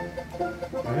so.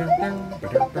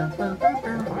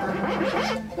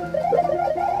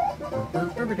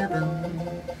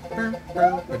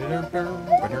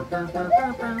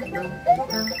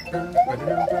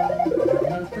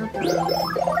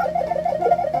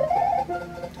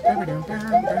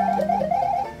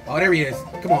 Oh, there he is.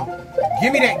 Come on.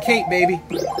 Give me that cape, baby.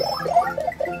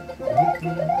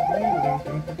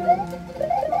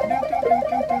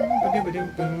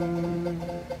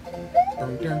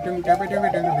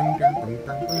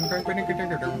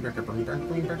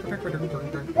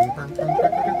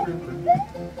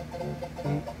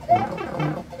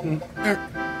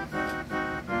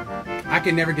 I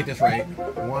can never get this right.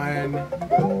 One.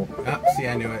 Oh, see,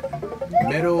 I knew it.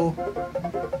 Middle.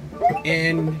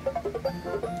 End.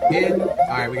 In.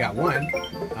 Alright, we got one.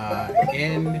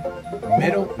 In.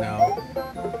 Middle. No.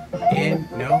 In.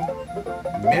 No.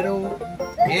 Middle.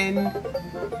 In.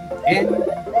 In.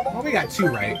 Well, we got two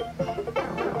right.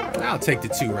 I'll take the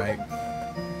two right.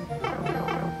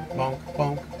 Bonk,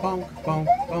 bonk, bonk, bonk,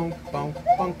 bonk, bonk,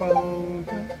 bonk, bonk.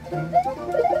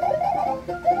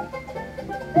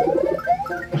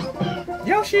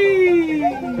 Yoshi!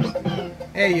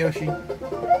 Hey, Yoshi.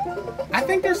 I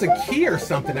think there's a key or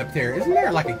something up there. Isn't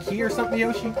there like a key or something,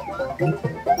 Yoshi?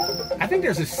 I think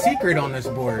there's a secret on this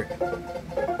board.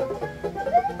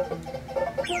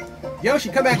 Yoshi,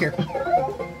 come back here.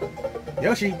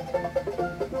 Yoshi.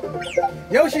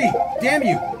 Yoshi, damn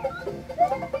you.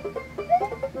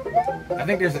 I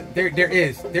think there's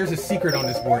a secret on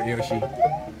this board, Yoshi.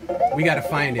 We gotta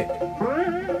find it.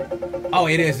 Oh,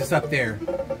 it is. It's up there.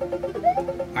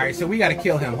 Alright, so we gotta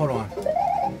kill him. Hold on.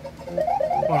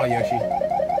 Hold on, Yoshi.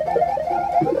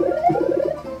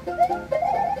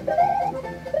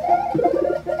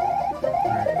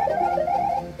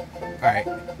 Alright.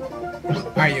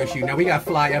 Alright, Yoshi. Now we gotta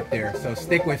fly up there, so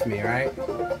stick with me, alright?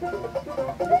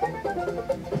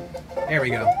 There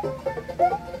we go.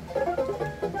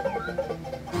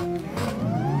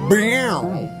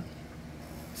 Bam!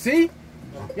 See?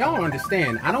 Y'all don't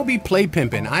understand. I don't be play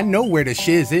pimping. I know where the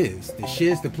shiz is. The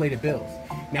shiz to play the bills.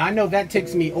 Now, I know that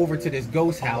takes me over to this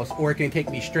ghost house, or it can take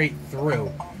me straight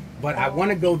through. But I want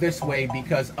to go this way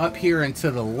because up here and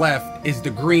to the left is the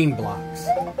green blocks.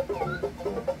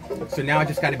 So now I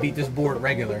just got to beat this board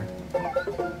regular.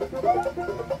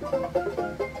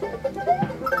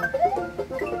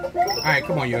 Alright,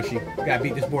 come on, Yoshi. We got to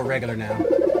beat this board regular now.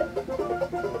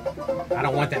 I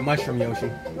don't want that mushroom, Yoshi.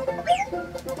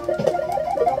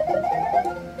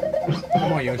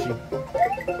 Come on, Yoshi.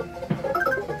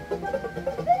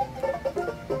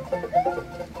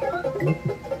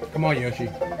 Come on, Yoshi.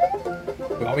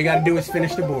 All we gotta do is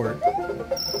finish the board.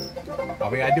 All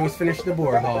we gotta do is finish the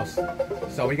board, Hoss.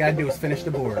 So all we gotta do is finish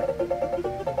the board.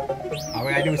 All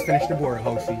we gotta do is finish the board,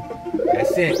 Hossy.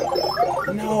 That's it.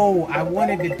 No, I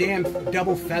wanted the damn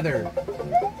double feather.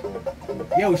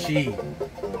 Yoshi.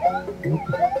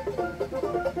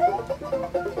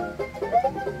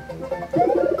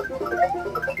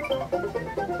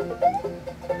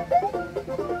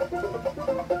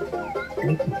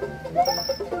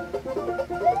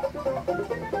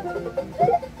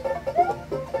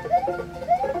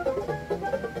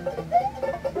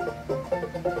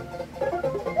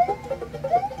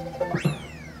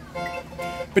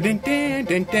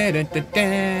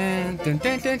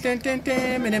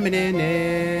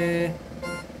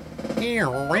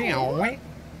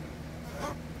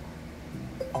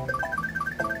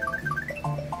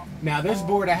 Now this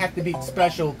board I have to beat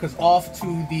special because off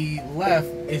to the left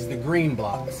is the green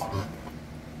blocks.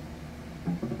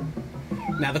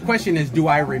 Now the question is, do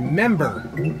I remember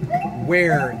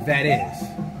where that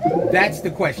is? That's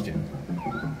the question.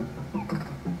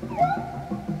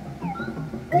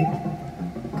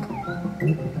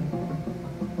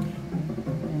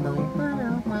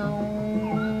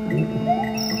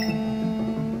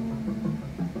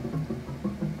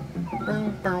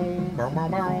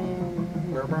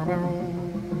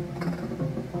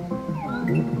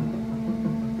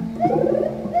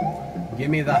 Give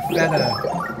me the feather,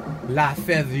 la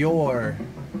feather.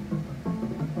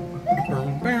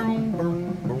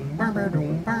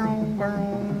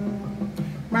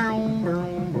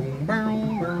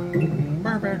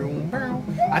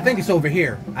 I think it's over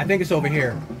here. I think it's over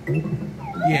here.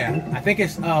 Yeah, I think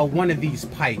it's one of these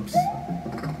pipes.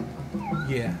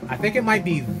 Yeah, I think it might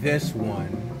be this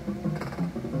one.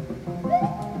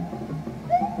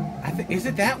 Is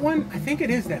it that one? I think it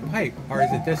is that pipe. Or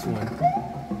is it this one?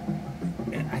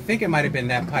 I think it might have been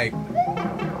that pipe.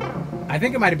 I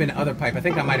think it might have been the other pipe. I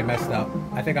think I might have messed up.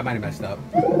 I think I might have messed up.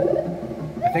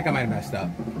 I think I might have messed up.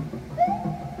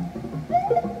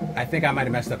 I think I might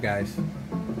have messed up, guys.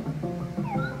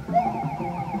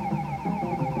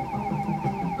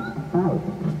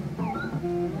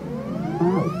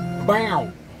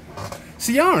 Bow.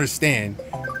 See, y'all understand.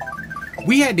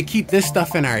 We had to keep this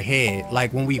stuff in our head.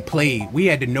 Like when we played, we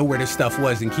had to know where this stuff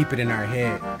was and keep it in our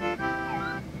head.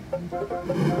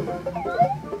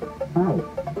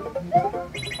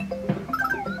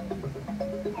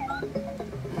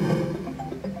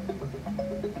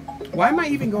 Why am I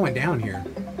even going down here?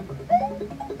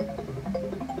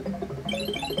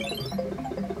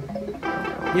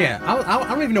 Yeah, I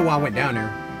don't even know why I went down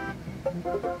there.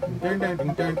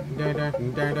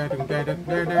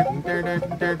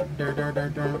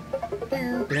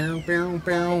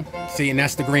 See, and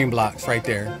that's the green blocks right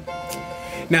there.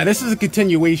 Now, this is a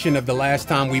continuation of the last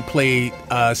time we played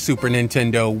Super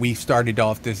Nintendo. We started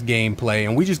off this gameplay,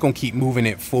 and we're just going to keep moving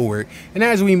it forward. And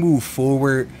as we move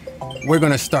forward, we're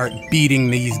going to start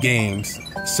beating these games.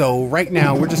 So right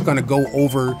now, we're just going to go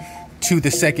over to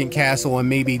the second castle and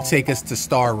maybe take us to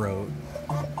Star Road.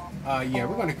 Yeah,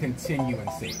 we're going to continue and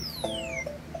save.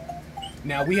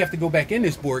 Now, we have to go back in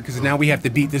this board because now we have to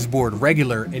beat this board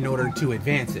regular in order to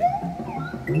advance it.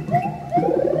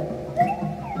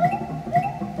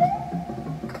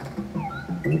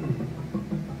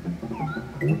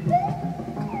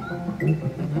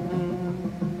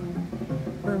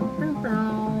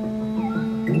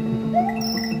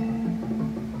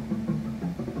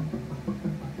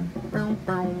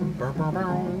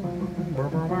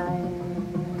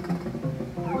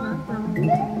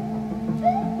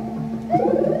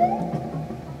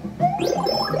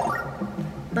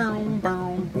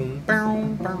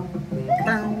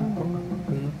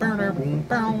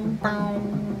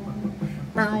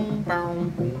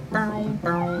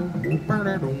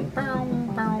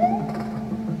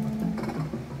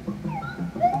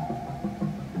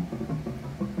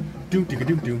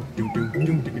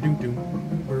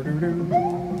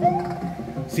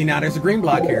 See, now there's a green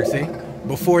block here, see?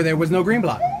 Before there was no green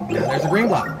block. Now there's a green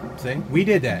block. See? We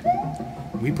did that.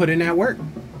 We put in that work.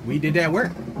 We did that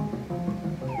work.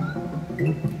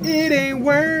 It ain't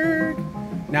work.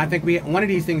 Now I think one of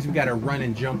these things we gotta run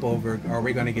and jump over or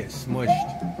we're gonna get smushed.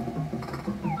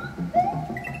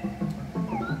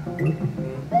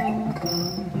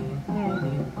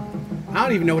 I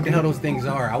don't even know what the hell those things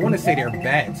are. I want to say they're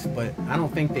bats, but I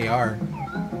don't think they are.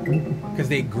 Because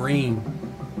they green.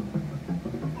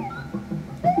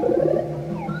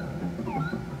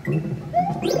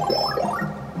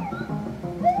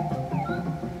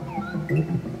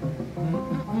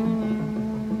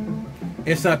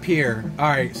 It's up here.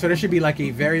 Alright, so there should be like a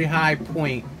very high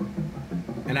point.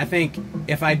 And I think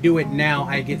if I do it now,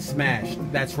 I get smashed.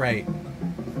 That's right.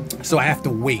 So I have to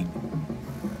wait.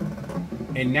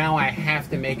 And now I have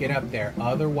to make it up there.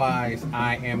 Otherwise,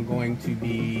 I am going to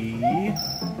be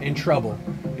in trouble.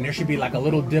 And there should be like a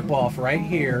little dip off right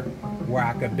here where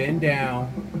I could bend down.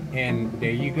 And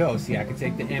there you go. See, I can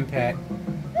take the impact.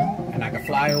 And I can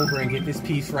fly over and get this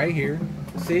piece right here.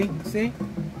 See? See?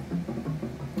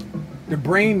 The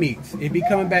brain meets. It be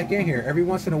coming back in here. Every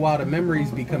once in a while, the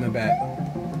memories be coming back.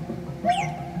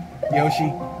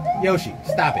 Yoshi. Yoshi,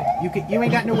 stop it. You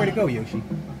ain't got nowhere to go, Yoshi.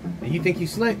 And you think you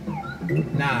slick?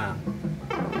 Nah.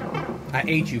 I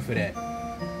ate you for that.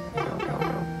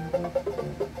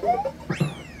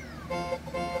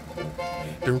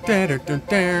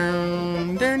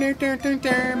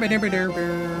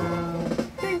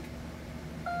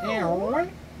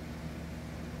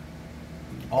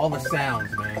 All the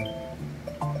sounds, man.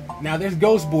 Now there's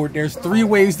ghost board. There's 3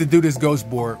 ways to do this ghost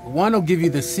board. One will give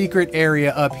you the secret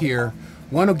area up here.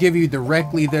 One will give you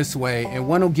directly this way, and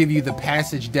one will give you the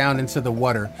passage down into the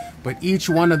water. But each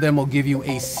one of them will give you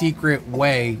a secret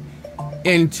way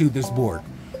into this board.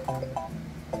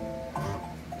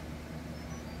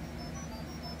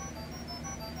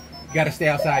 You gotta stay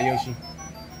outside, Yoshi.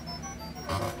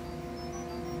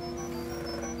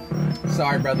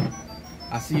 Sorry, brother.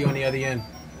 I'll see you on the other end.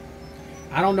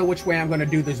 I don't know which way I'm gonna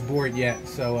do this board yet,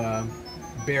 so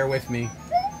bear with me.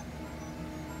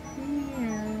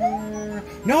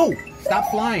 No! Stop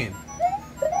flying!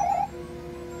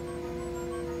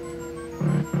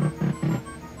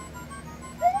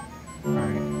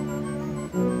 Alright.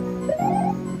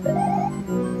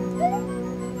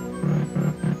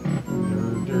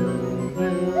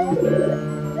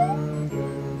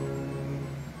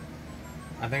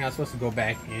 I think I'm supposed to go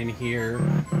back in here.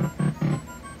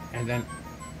 And then...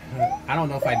 I don't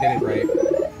know if I did it right.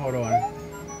 Hold on.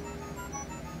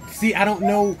 See, I don't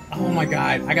know. Oh my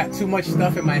god, I got too much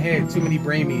stuff in my head. Too many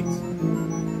brain meats.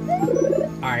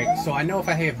 Alright, so I know if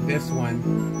I have this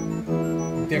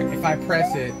one, there, if I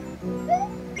press it,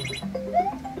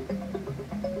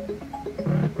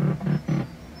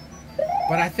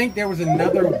 but I think there was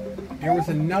another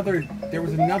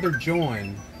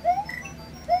join.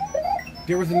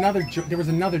 There was another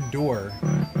door.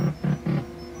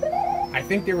 I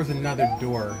think there was another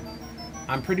door.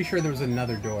 I'm pretty sure there was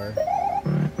another door.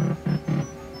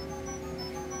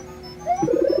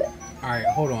 Alright,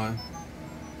 hold on.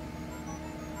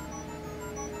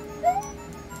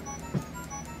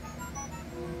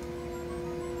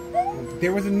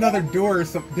 There was another door or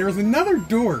something. There was another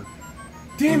door.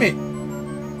 Damn it.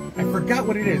 I forgot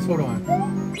what it is. Hold on.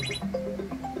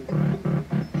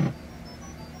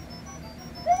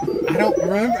 I don't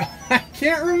remember. I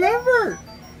can't remember.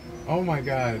 Oh my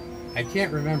god. I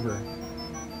can't remember.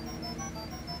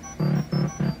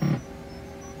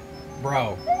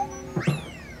 Bro.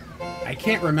 I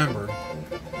can't remember.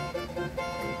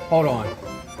 Hold on.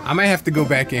 I might have to go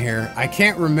back in here. I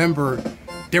can't remember.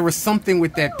 There was something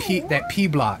with that P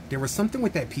block. There was something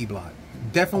with that P block.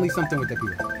 Definitely something with that P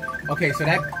block. Okay, so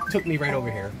that took me right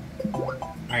over here.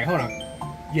 Alright, hold on.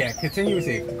 Yeah, continue to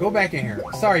save. Go back in here.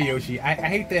 Sorry, Yoshi. I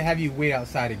hate to have you wait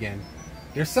outside again.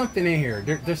 There's something in here.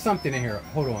 There's something in here.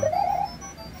 Hold on.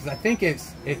 Because I think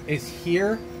it's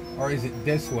here, or is it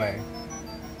this way?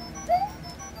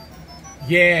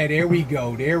 Yeah, there we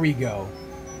go. There we go.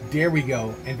 There we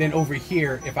go. And then over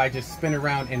here, if I just spin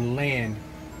around and land,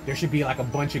 there should be like a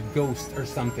bunch of ghosts or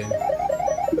something.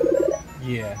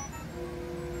 Yeah.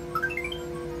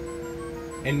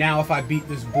 And now if I beat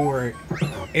this board,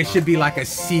 it should be like a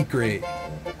secret.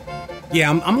 Yeah,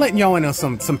 I'm letting y'all know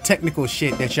some technical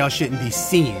shit that y'all shouldn't be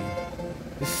seeing.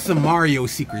 This is some Mario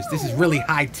secrets. This is really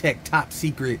high-tech, top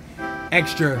secret,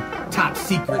 extra top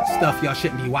secret stuff y'all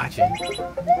shouldn't be watching.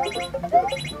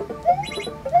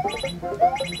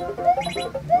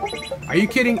 Are you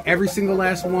kidding? Every single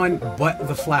last one but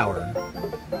the flower.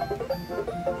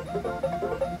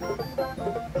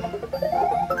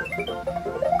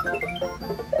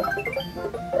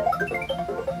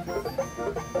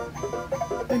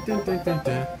 Dun, dun, dun, dun,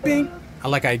 dun. Bing! I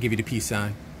like how I give you the peace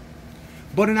sign.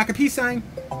 Bodanaka peace sign.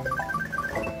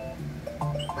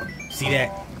 See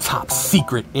that? Top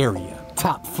secret area.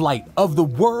 Top flight of the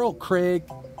world, Craig.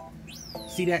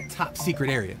 See that? Top secret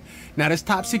area. Now this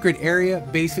top secret area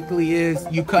basically is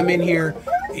you come in here,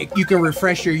 you can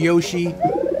refresh your Yoshi,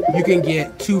 you can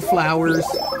get 2 flowers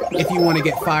if you want to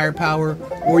get firepower,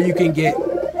 or you can get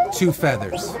 2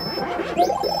 feathers.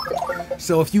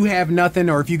 So if you have nothing,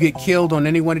 or if you get killed on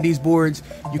any one of these boards,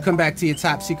 you come back to your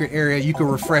top secret area, you can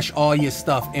refresh all your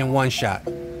stuff in one shot.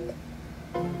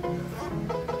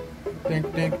 Ding,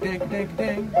 ding, ding, ding,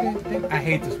 ding, ding, ding. I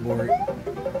hate this board.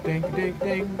 Ding, ding,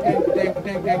 ding, ding, ding, ding,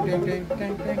 ding, ding, ding, ding,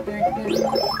 ding, ding, ding.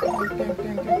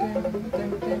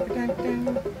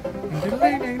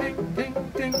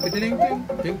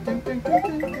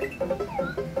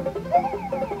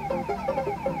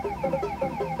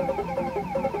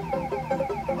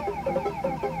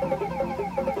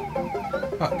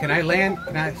 Oh, can I land?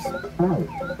 Can I?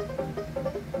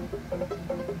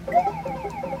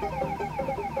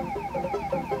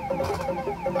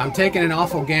 I'm taking an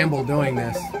awful gamble doing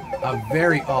this. A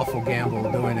very awful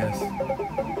gamble doing this.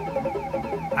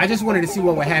 I just wanted to see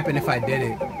what would happen if I did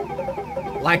it.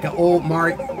 Like an old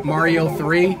Mario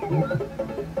 3.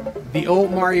 The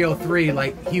old Mario 3,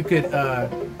 like you could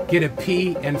get a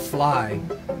P and fly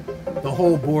the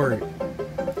whole board.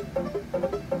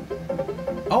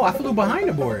 Oh, I flew behind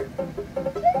the board.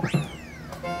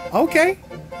 Okay.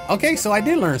 Okay, so I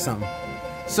did learn something.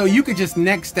 So you could just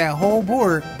next that whole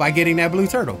board by getting that blue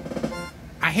turtle.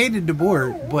 I hated the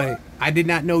board, but I did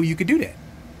not know you could do that.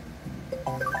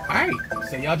 Alright,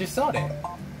 so y'all just saw that.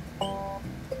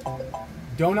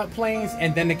 Donut plains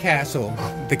and then the castle.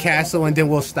 The castle and then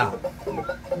we'll stop.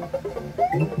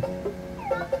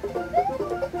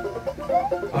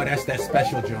 Oh, that's that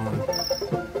special John.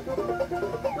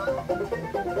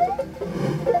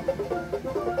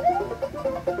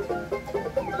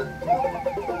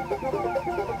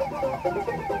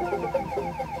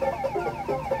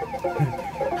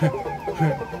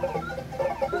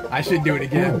 I should do it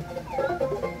again.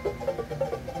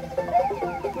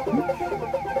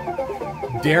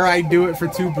 Dare I do it for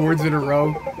 2 boards in a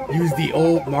row? Use the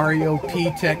old Mario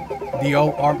P tech, the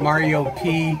old Mario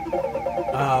P.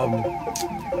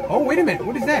 Oh, wait a minute.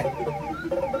 What is that?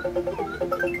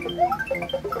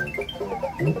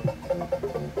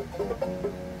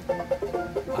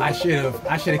 I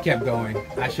should have kept going.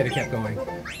 I should have kept going.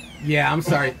 Yeah, I'm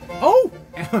sorry. Oh!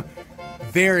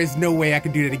 There is no way I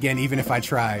could do that again, even if I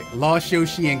tried. Lost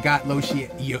Yoshi and got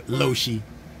Yoshi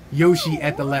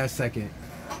at the last second.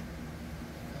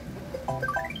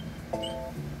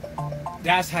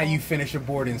 That's how you finish a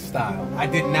board in style. I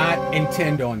did not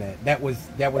intend on that. That was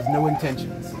no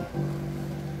intentions.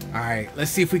 Alright,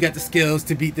 let's see if we got the skills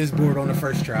to beat this board on the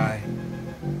first try.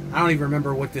 I don't even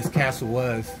remember what this castle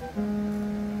was.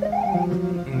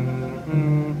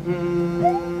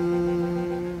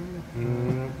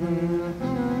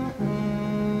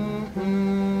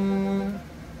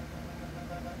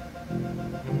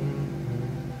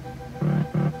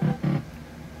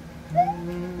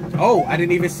 Oh, I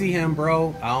didn't even see him,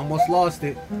 bro. I almost lost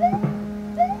it.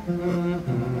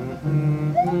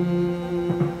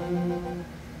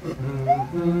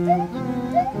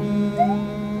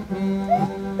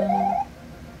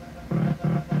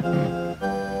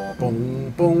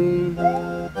 Boom, boom.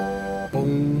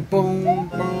 Boom, boom, boom,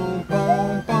 boom,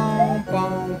 boom,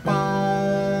 boom,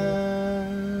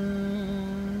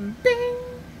 boom. Ding.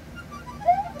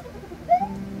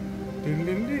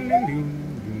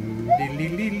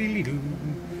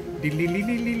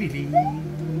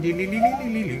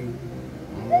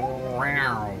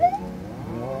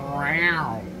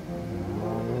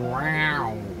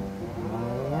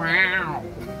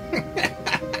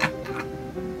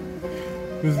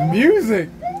 This music.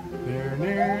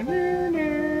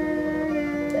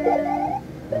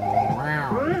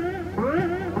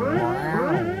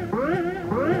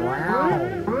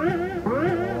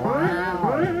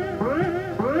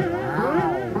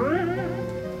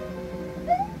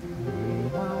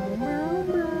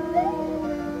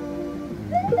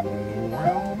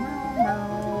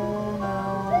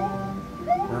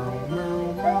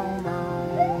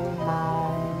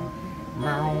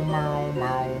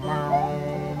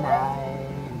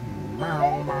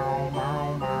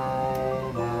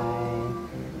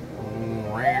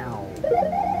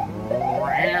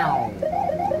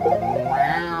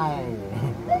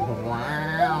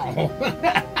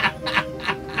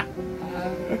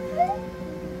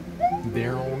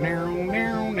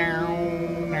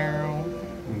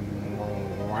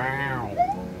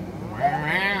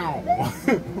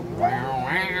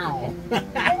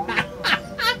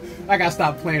 I gotta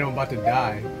stop playing, I'm about to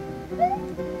die.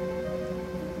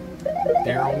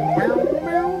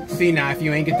 See, now if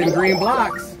you ain't get them green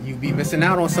blocks, you be missing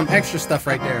out on some extra stuff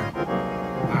right there.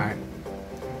 Alright.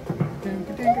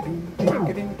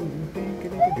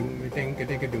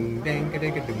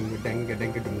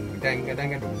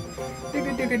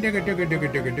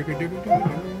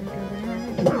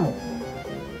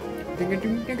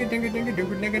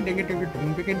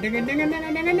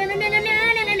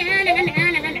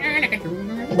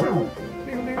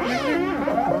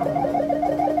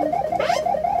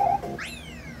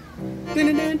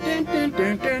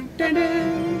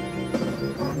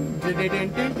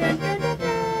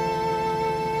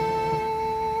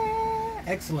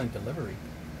 Excellent delivery.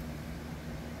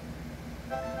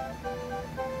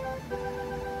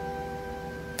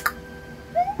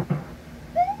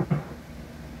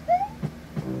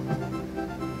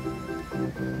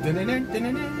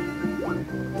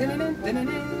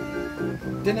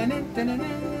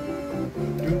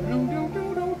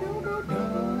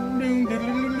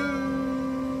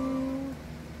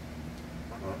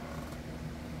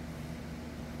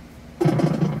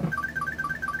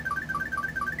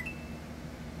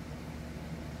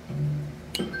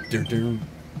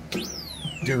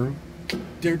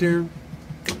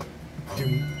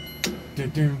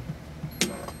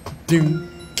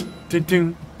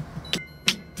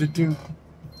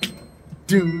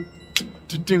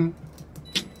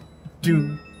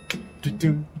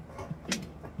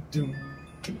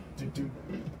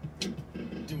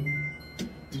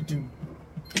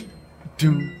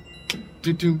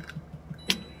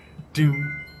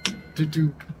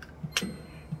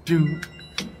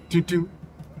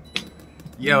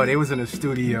 Yo, they was in the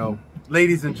studio.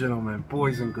 Ladies and gentlemen,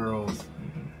 boys and girls,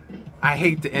 I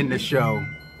hate to end the show,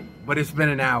 but it's been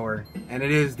an hour, and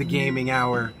it is the gaming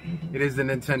hour. It is the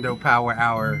Nintendo Power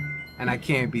Hour, and I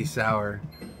can't be sour.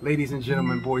 Ladies and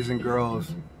gentlemen, boys and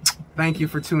girls, thank you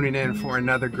for tuning in for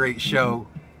another great show.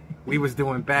 We was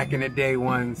doing back in the day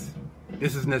ones.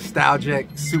 This is nostalgic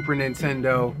Super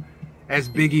Nintendo. As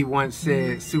Biggie once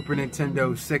said, Super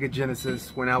Nintendo, Sega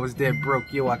Genesis, when I was dead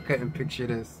broke, yo, I couldn't picture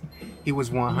this. He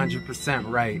was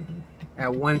 100% right.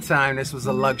 At one time, this was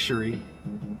a luxury,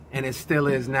 and it still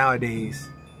is nowadays.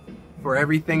 For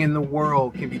everything in the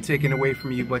world can be taken away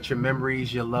from you but your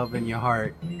memories, your love, and your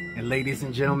heart. And ladies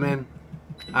and gentlemen,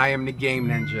 I am the Game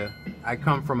Ninja. I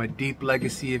come from a deep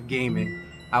legacy of gaming.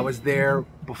 I was there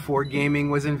before gaming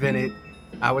was invented.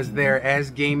 I was there as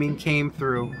gaming came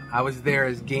through. I was there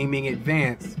as gaming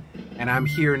advanced. And I'm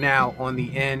here now on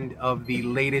the end of the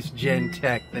latest gen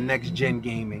tech, the next gen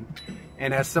gaming.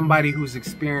 And as somebody who's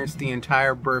experienced the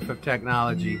entire birth of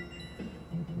technology,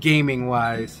 gaming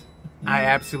wise, I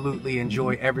absolutely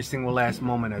enjoy every single last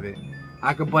moment of it.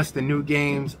 I could bust the new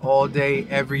games all day,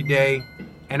 every day,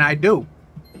 and I do.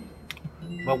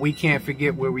 But we can't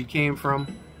forget where we came from.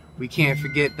 We can't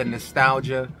forget the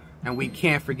nostalgia, and we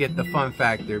can't forget the fun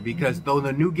factor, because though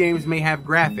the new games may have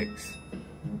graphics,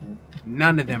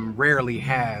 none of them rarely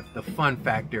have the fun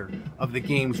factor of the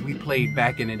games we played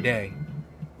back in the day.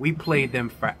 We played them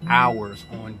for hours,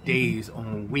 on days,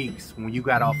 on weeks, when you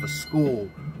got off of school,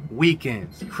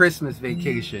 weekends, Christmas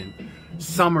vacation,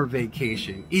 summer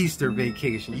vacation, Easter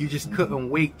vacation. You just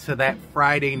couldn't wait till that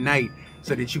Friday night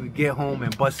so that you could get home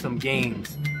and bust some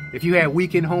games. If you had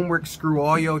weekend homework, screw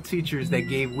all your teachers that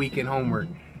gave weekend homework.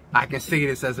 I can say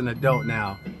this as an adult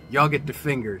now. Y'all get the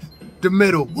fingers. The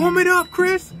middle. Warm it up,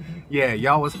 Chris. Yeah,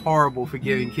 y'all was horrible for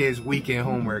giving kids weekend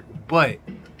homework. But,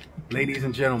 ladies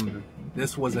and gentlemen,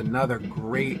 this was another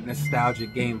great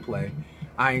nostalgic gameplay.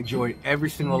 I enjoyed every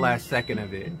single last second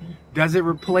of it. Does it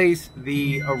replace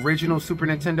the original Super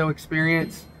Nintendo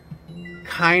experience?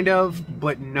 Kind of,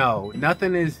 but no.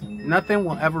 Nothing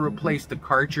will ever replace the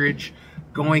cartridge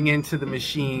going into the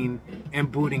machine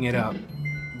and booting it up.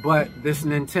 But this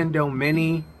Nintendo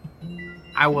Mini,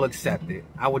 I will accept it.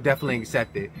 I will definitely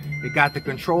accept it. It got the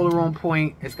controller on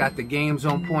point. It's got the games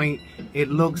on point. It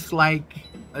looks like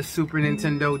a Super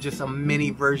Nintendo, just a mini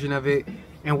version of it.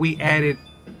 And we added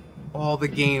all the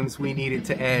games we needed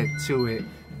to add to it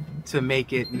to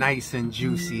make it nice and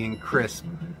juicy and crisp.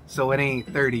 So it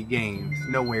ain't 30 games.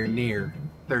 Nowhere near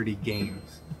 30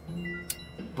 games.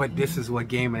 But this is what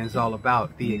gaming is all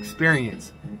about. The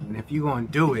experience. And if you're going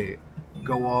to do it,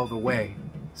 go all the way.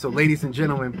 So ladies and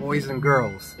gentlemen, boys and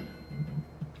girls,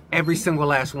 every single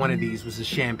last one of these was a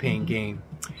champagne game.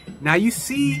 Now you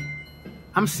see,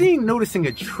 I'm noticing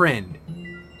a trend.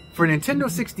 For Nintendo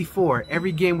 64,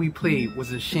 every game we played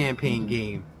was a champagne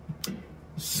game.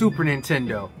 Super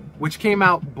Nintendo, which came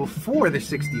out before the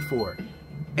 64,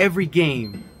 every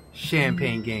game,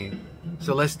 champagne game.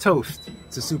 So let's toast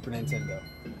to Super Nintendo.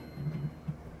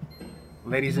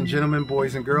 Ladies and gentlemen,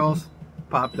 boys and girls,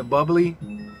 pop the bubbly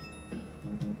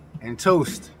and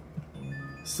toast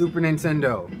Super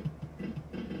Nintendo.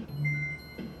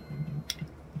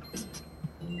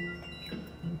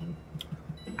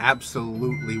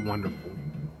 Absolutely wonderful.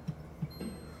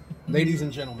 Ladies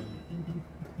and gentlemen,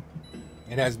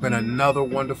 it has been another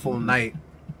wonderful night.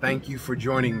 Thank you for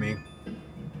joining me.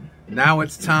 Now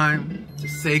it's time to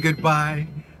say goodbye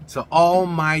to all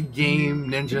my Game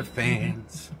Ninja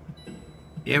fans.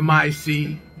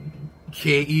 M-I-C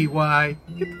K-E-Y.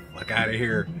 Get the fuck out of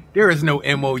here. There is no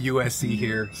M-O-U-S-E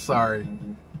here. Sorry.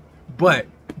 But,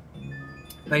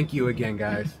 thank you again,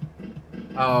 guys.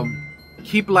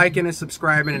 Keep liking and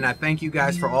subscribing, and I thank you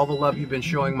guys for all the love you've been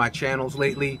showing my channels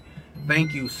lately.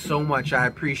 Thank you so much. I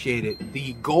appreciate it.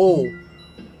 The goal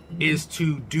is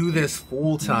to do this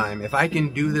full-time. If I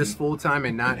can do this full-time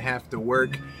and not have to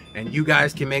work, and you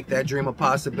guys can make that dream a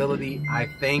possibility, I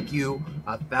thank you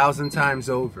 1,000 times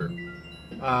over.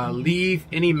 Leave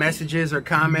any messages or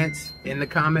comments in the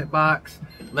comment box.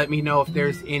 Let me know if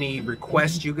there's any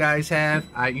requests you guys have.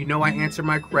 You know I answer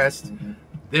my requests.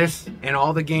 This and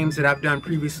all the games that I've done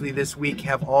previously this week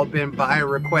have all been by a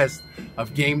request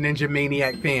of Game Ninja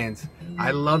Maniac fans.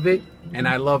 I love it, and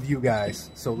I love you guys.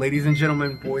 So ladies and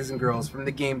gentlemen, boys and girls from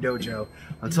the Game Dojo,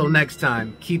 until next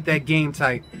time, keep that game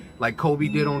tight like Kobe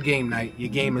did on game night. Your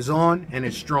game is on, and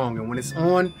it's strong. And when it's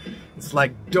on, it's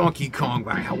like Donkey Kong.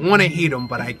 I want to hate him,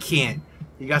 but I can't.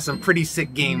 You got some pretty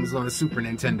sick games on the Super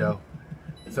Nintendo.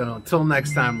 So until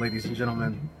next time, ladies and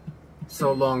gentlemen,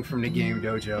 so long from the Game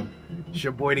Dojo. It's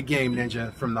your boy, the Game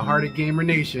Ninja, from the heart of Gamer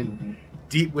Nation,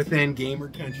 deep within Gamer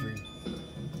Country.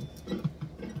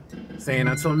 Saying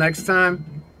until next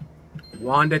time,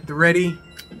 wand at the ready,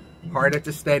 heart at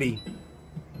the steady.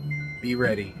 Be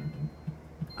ready.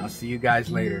 I'll see you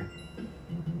guys later.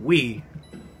 We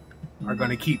are going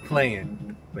to keep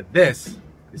playing, but this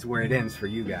is where it ends for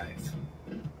you guys.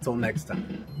 Until next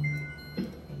time.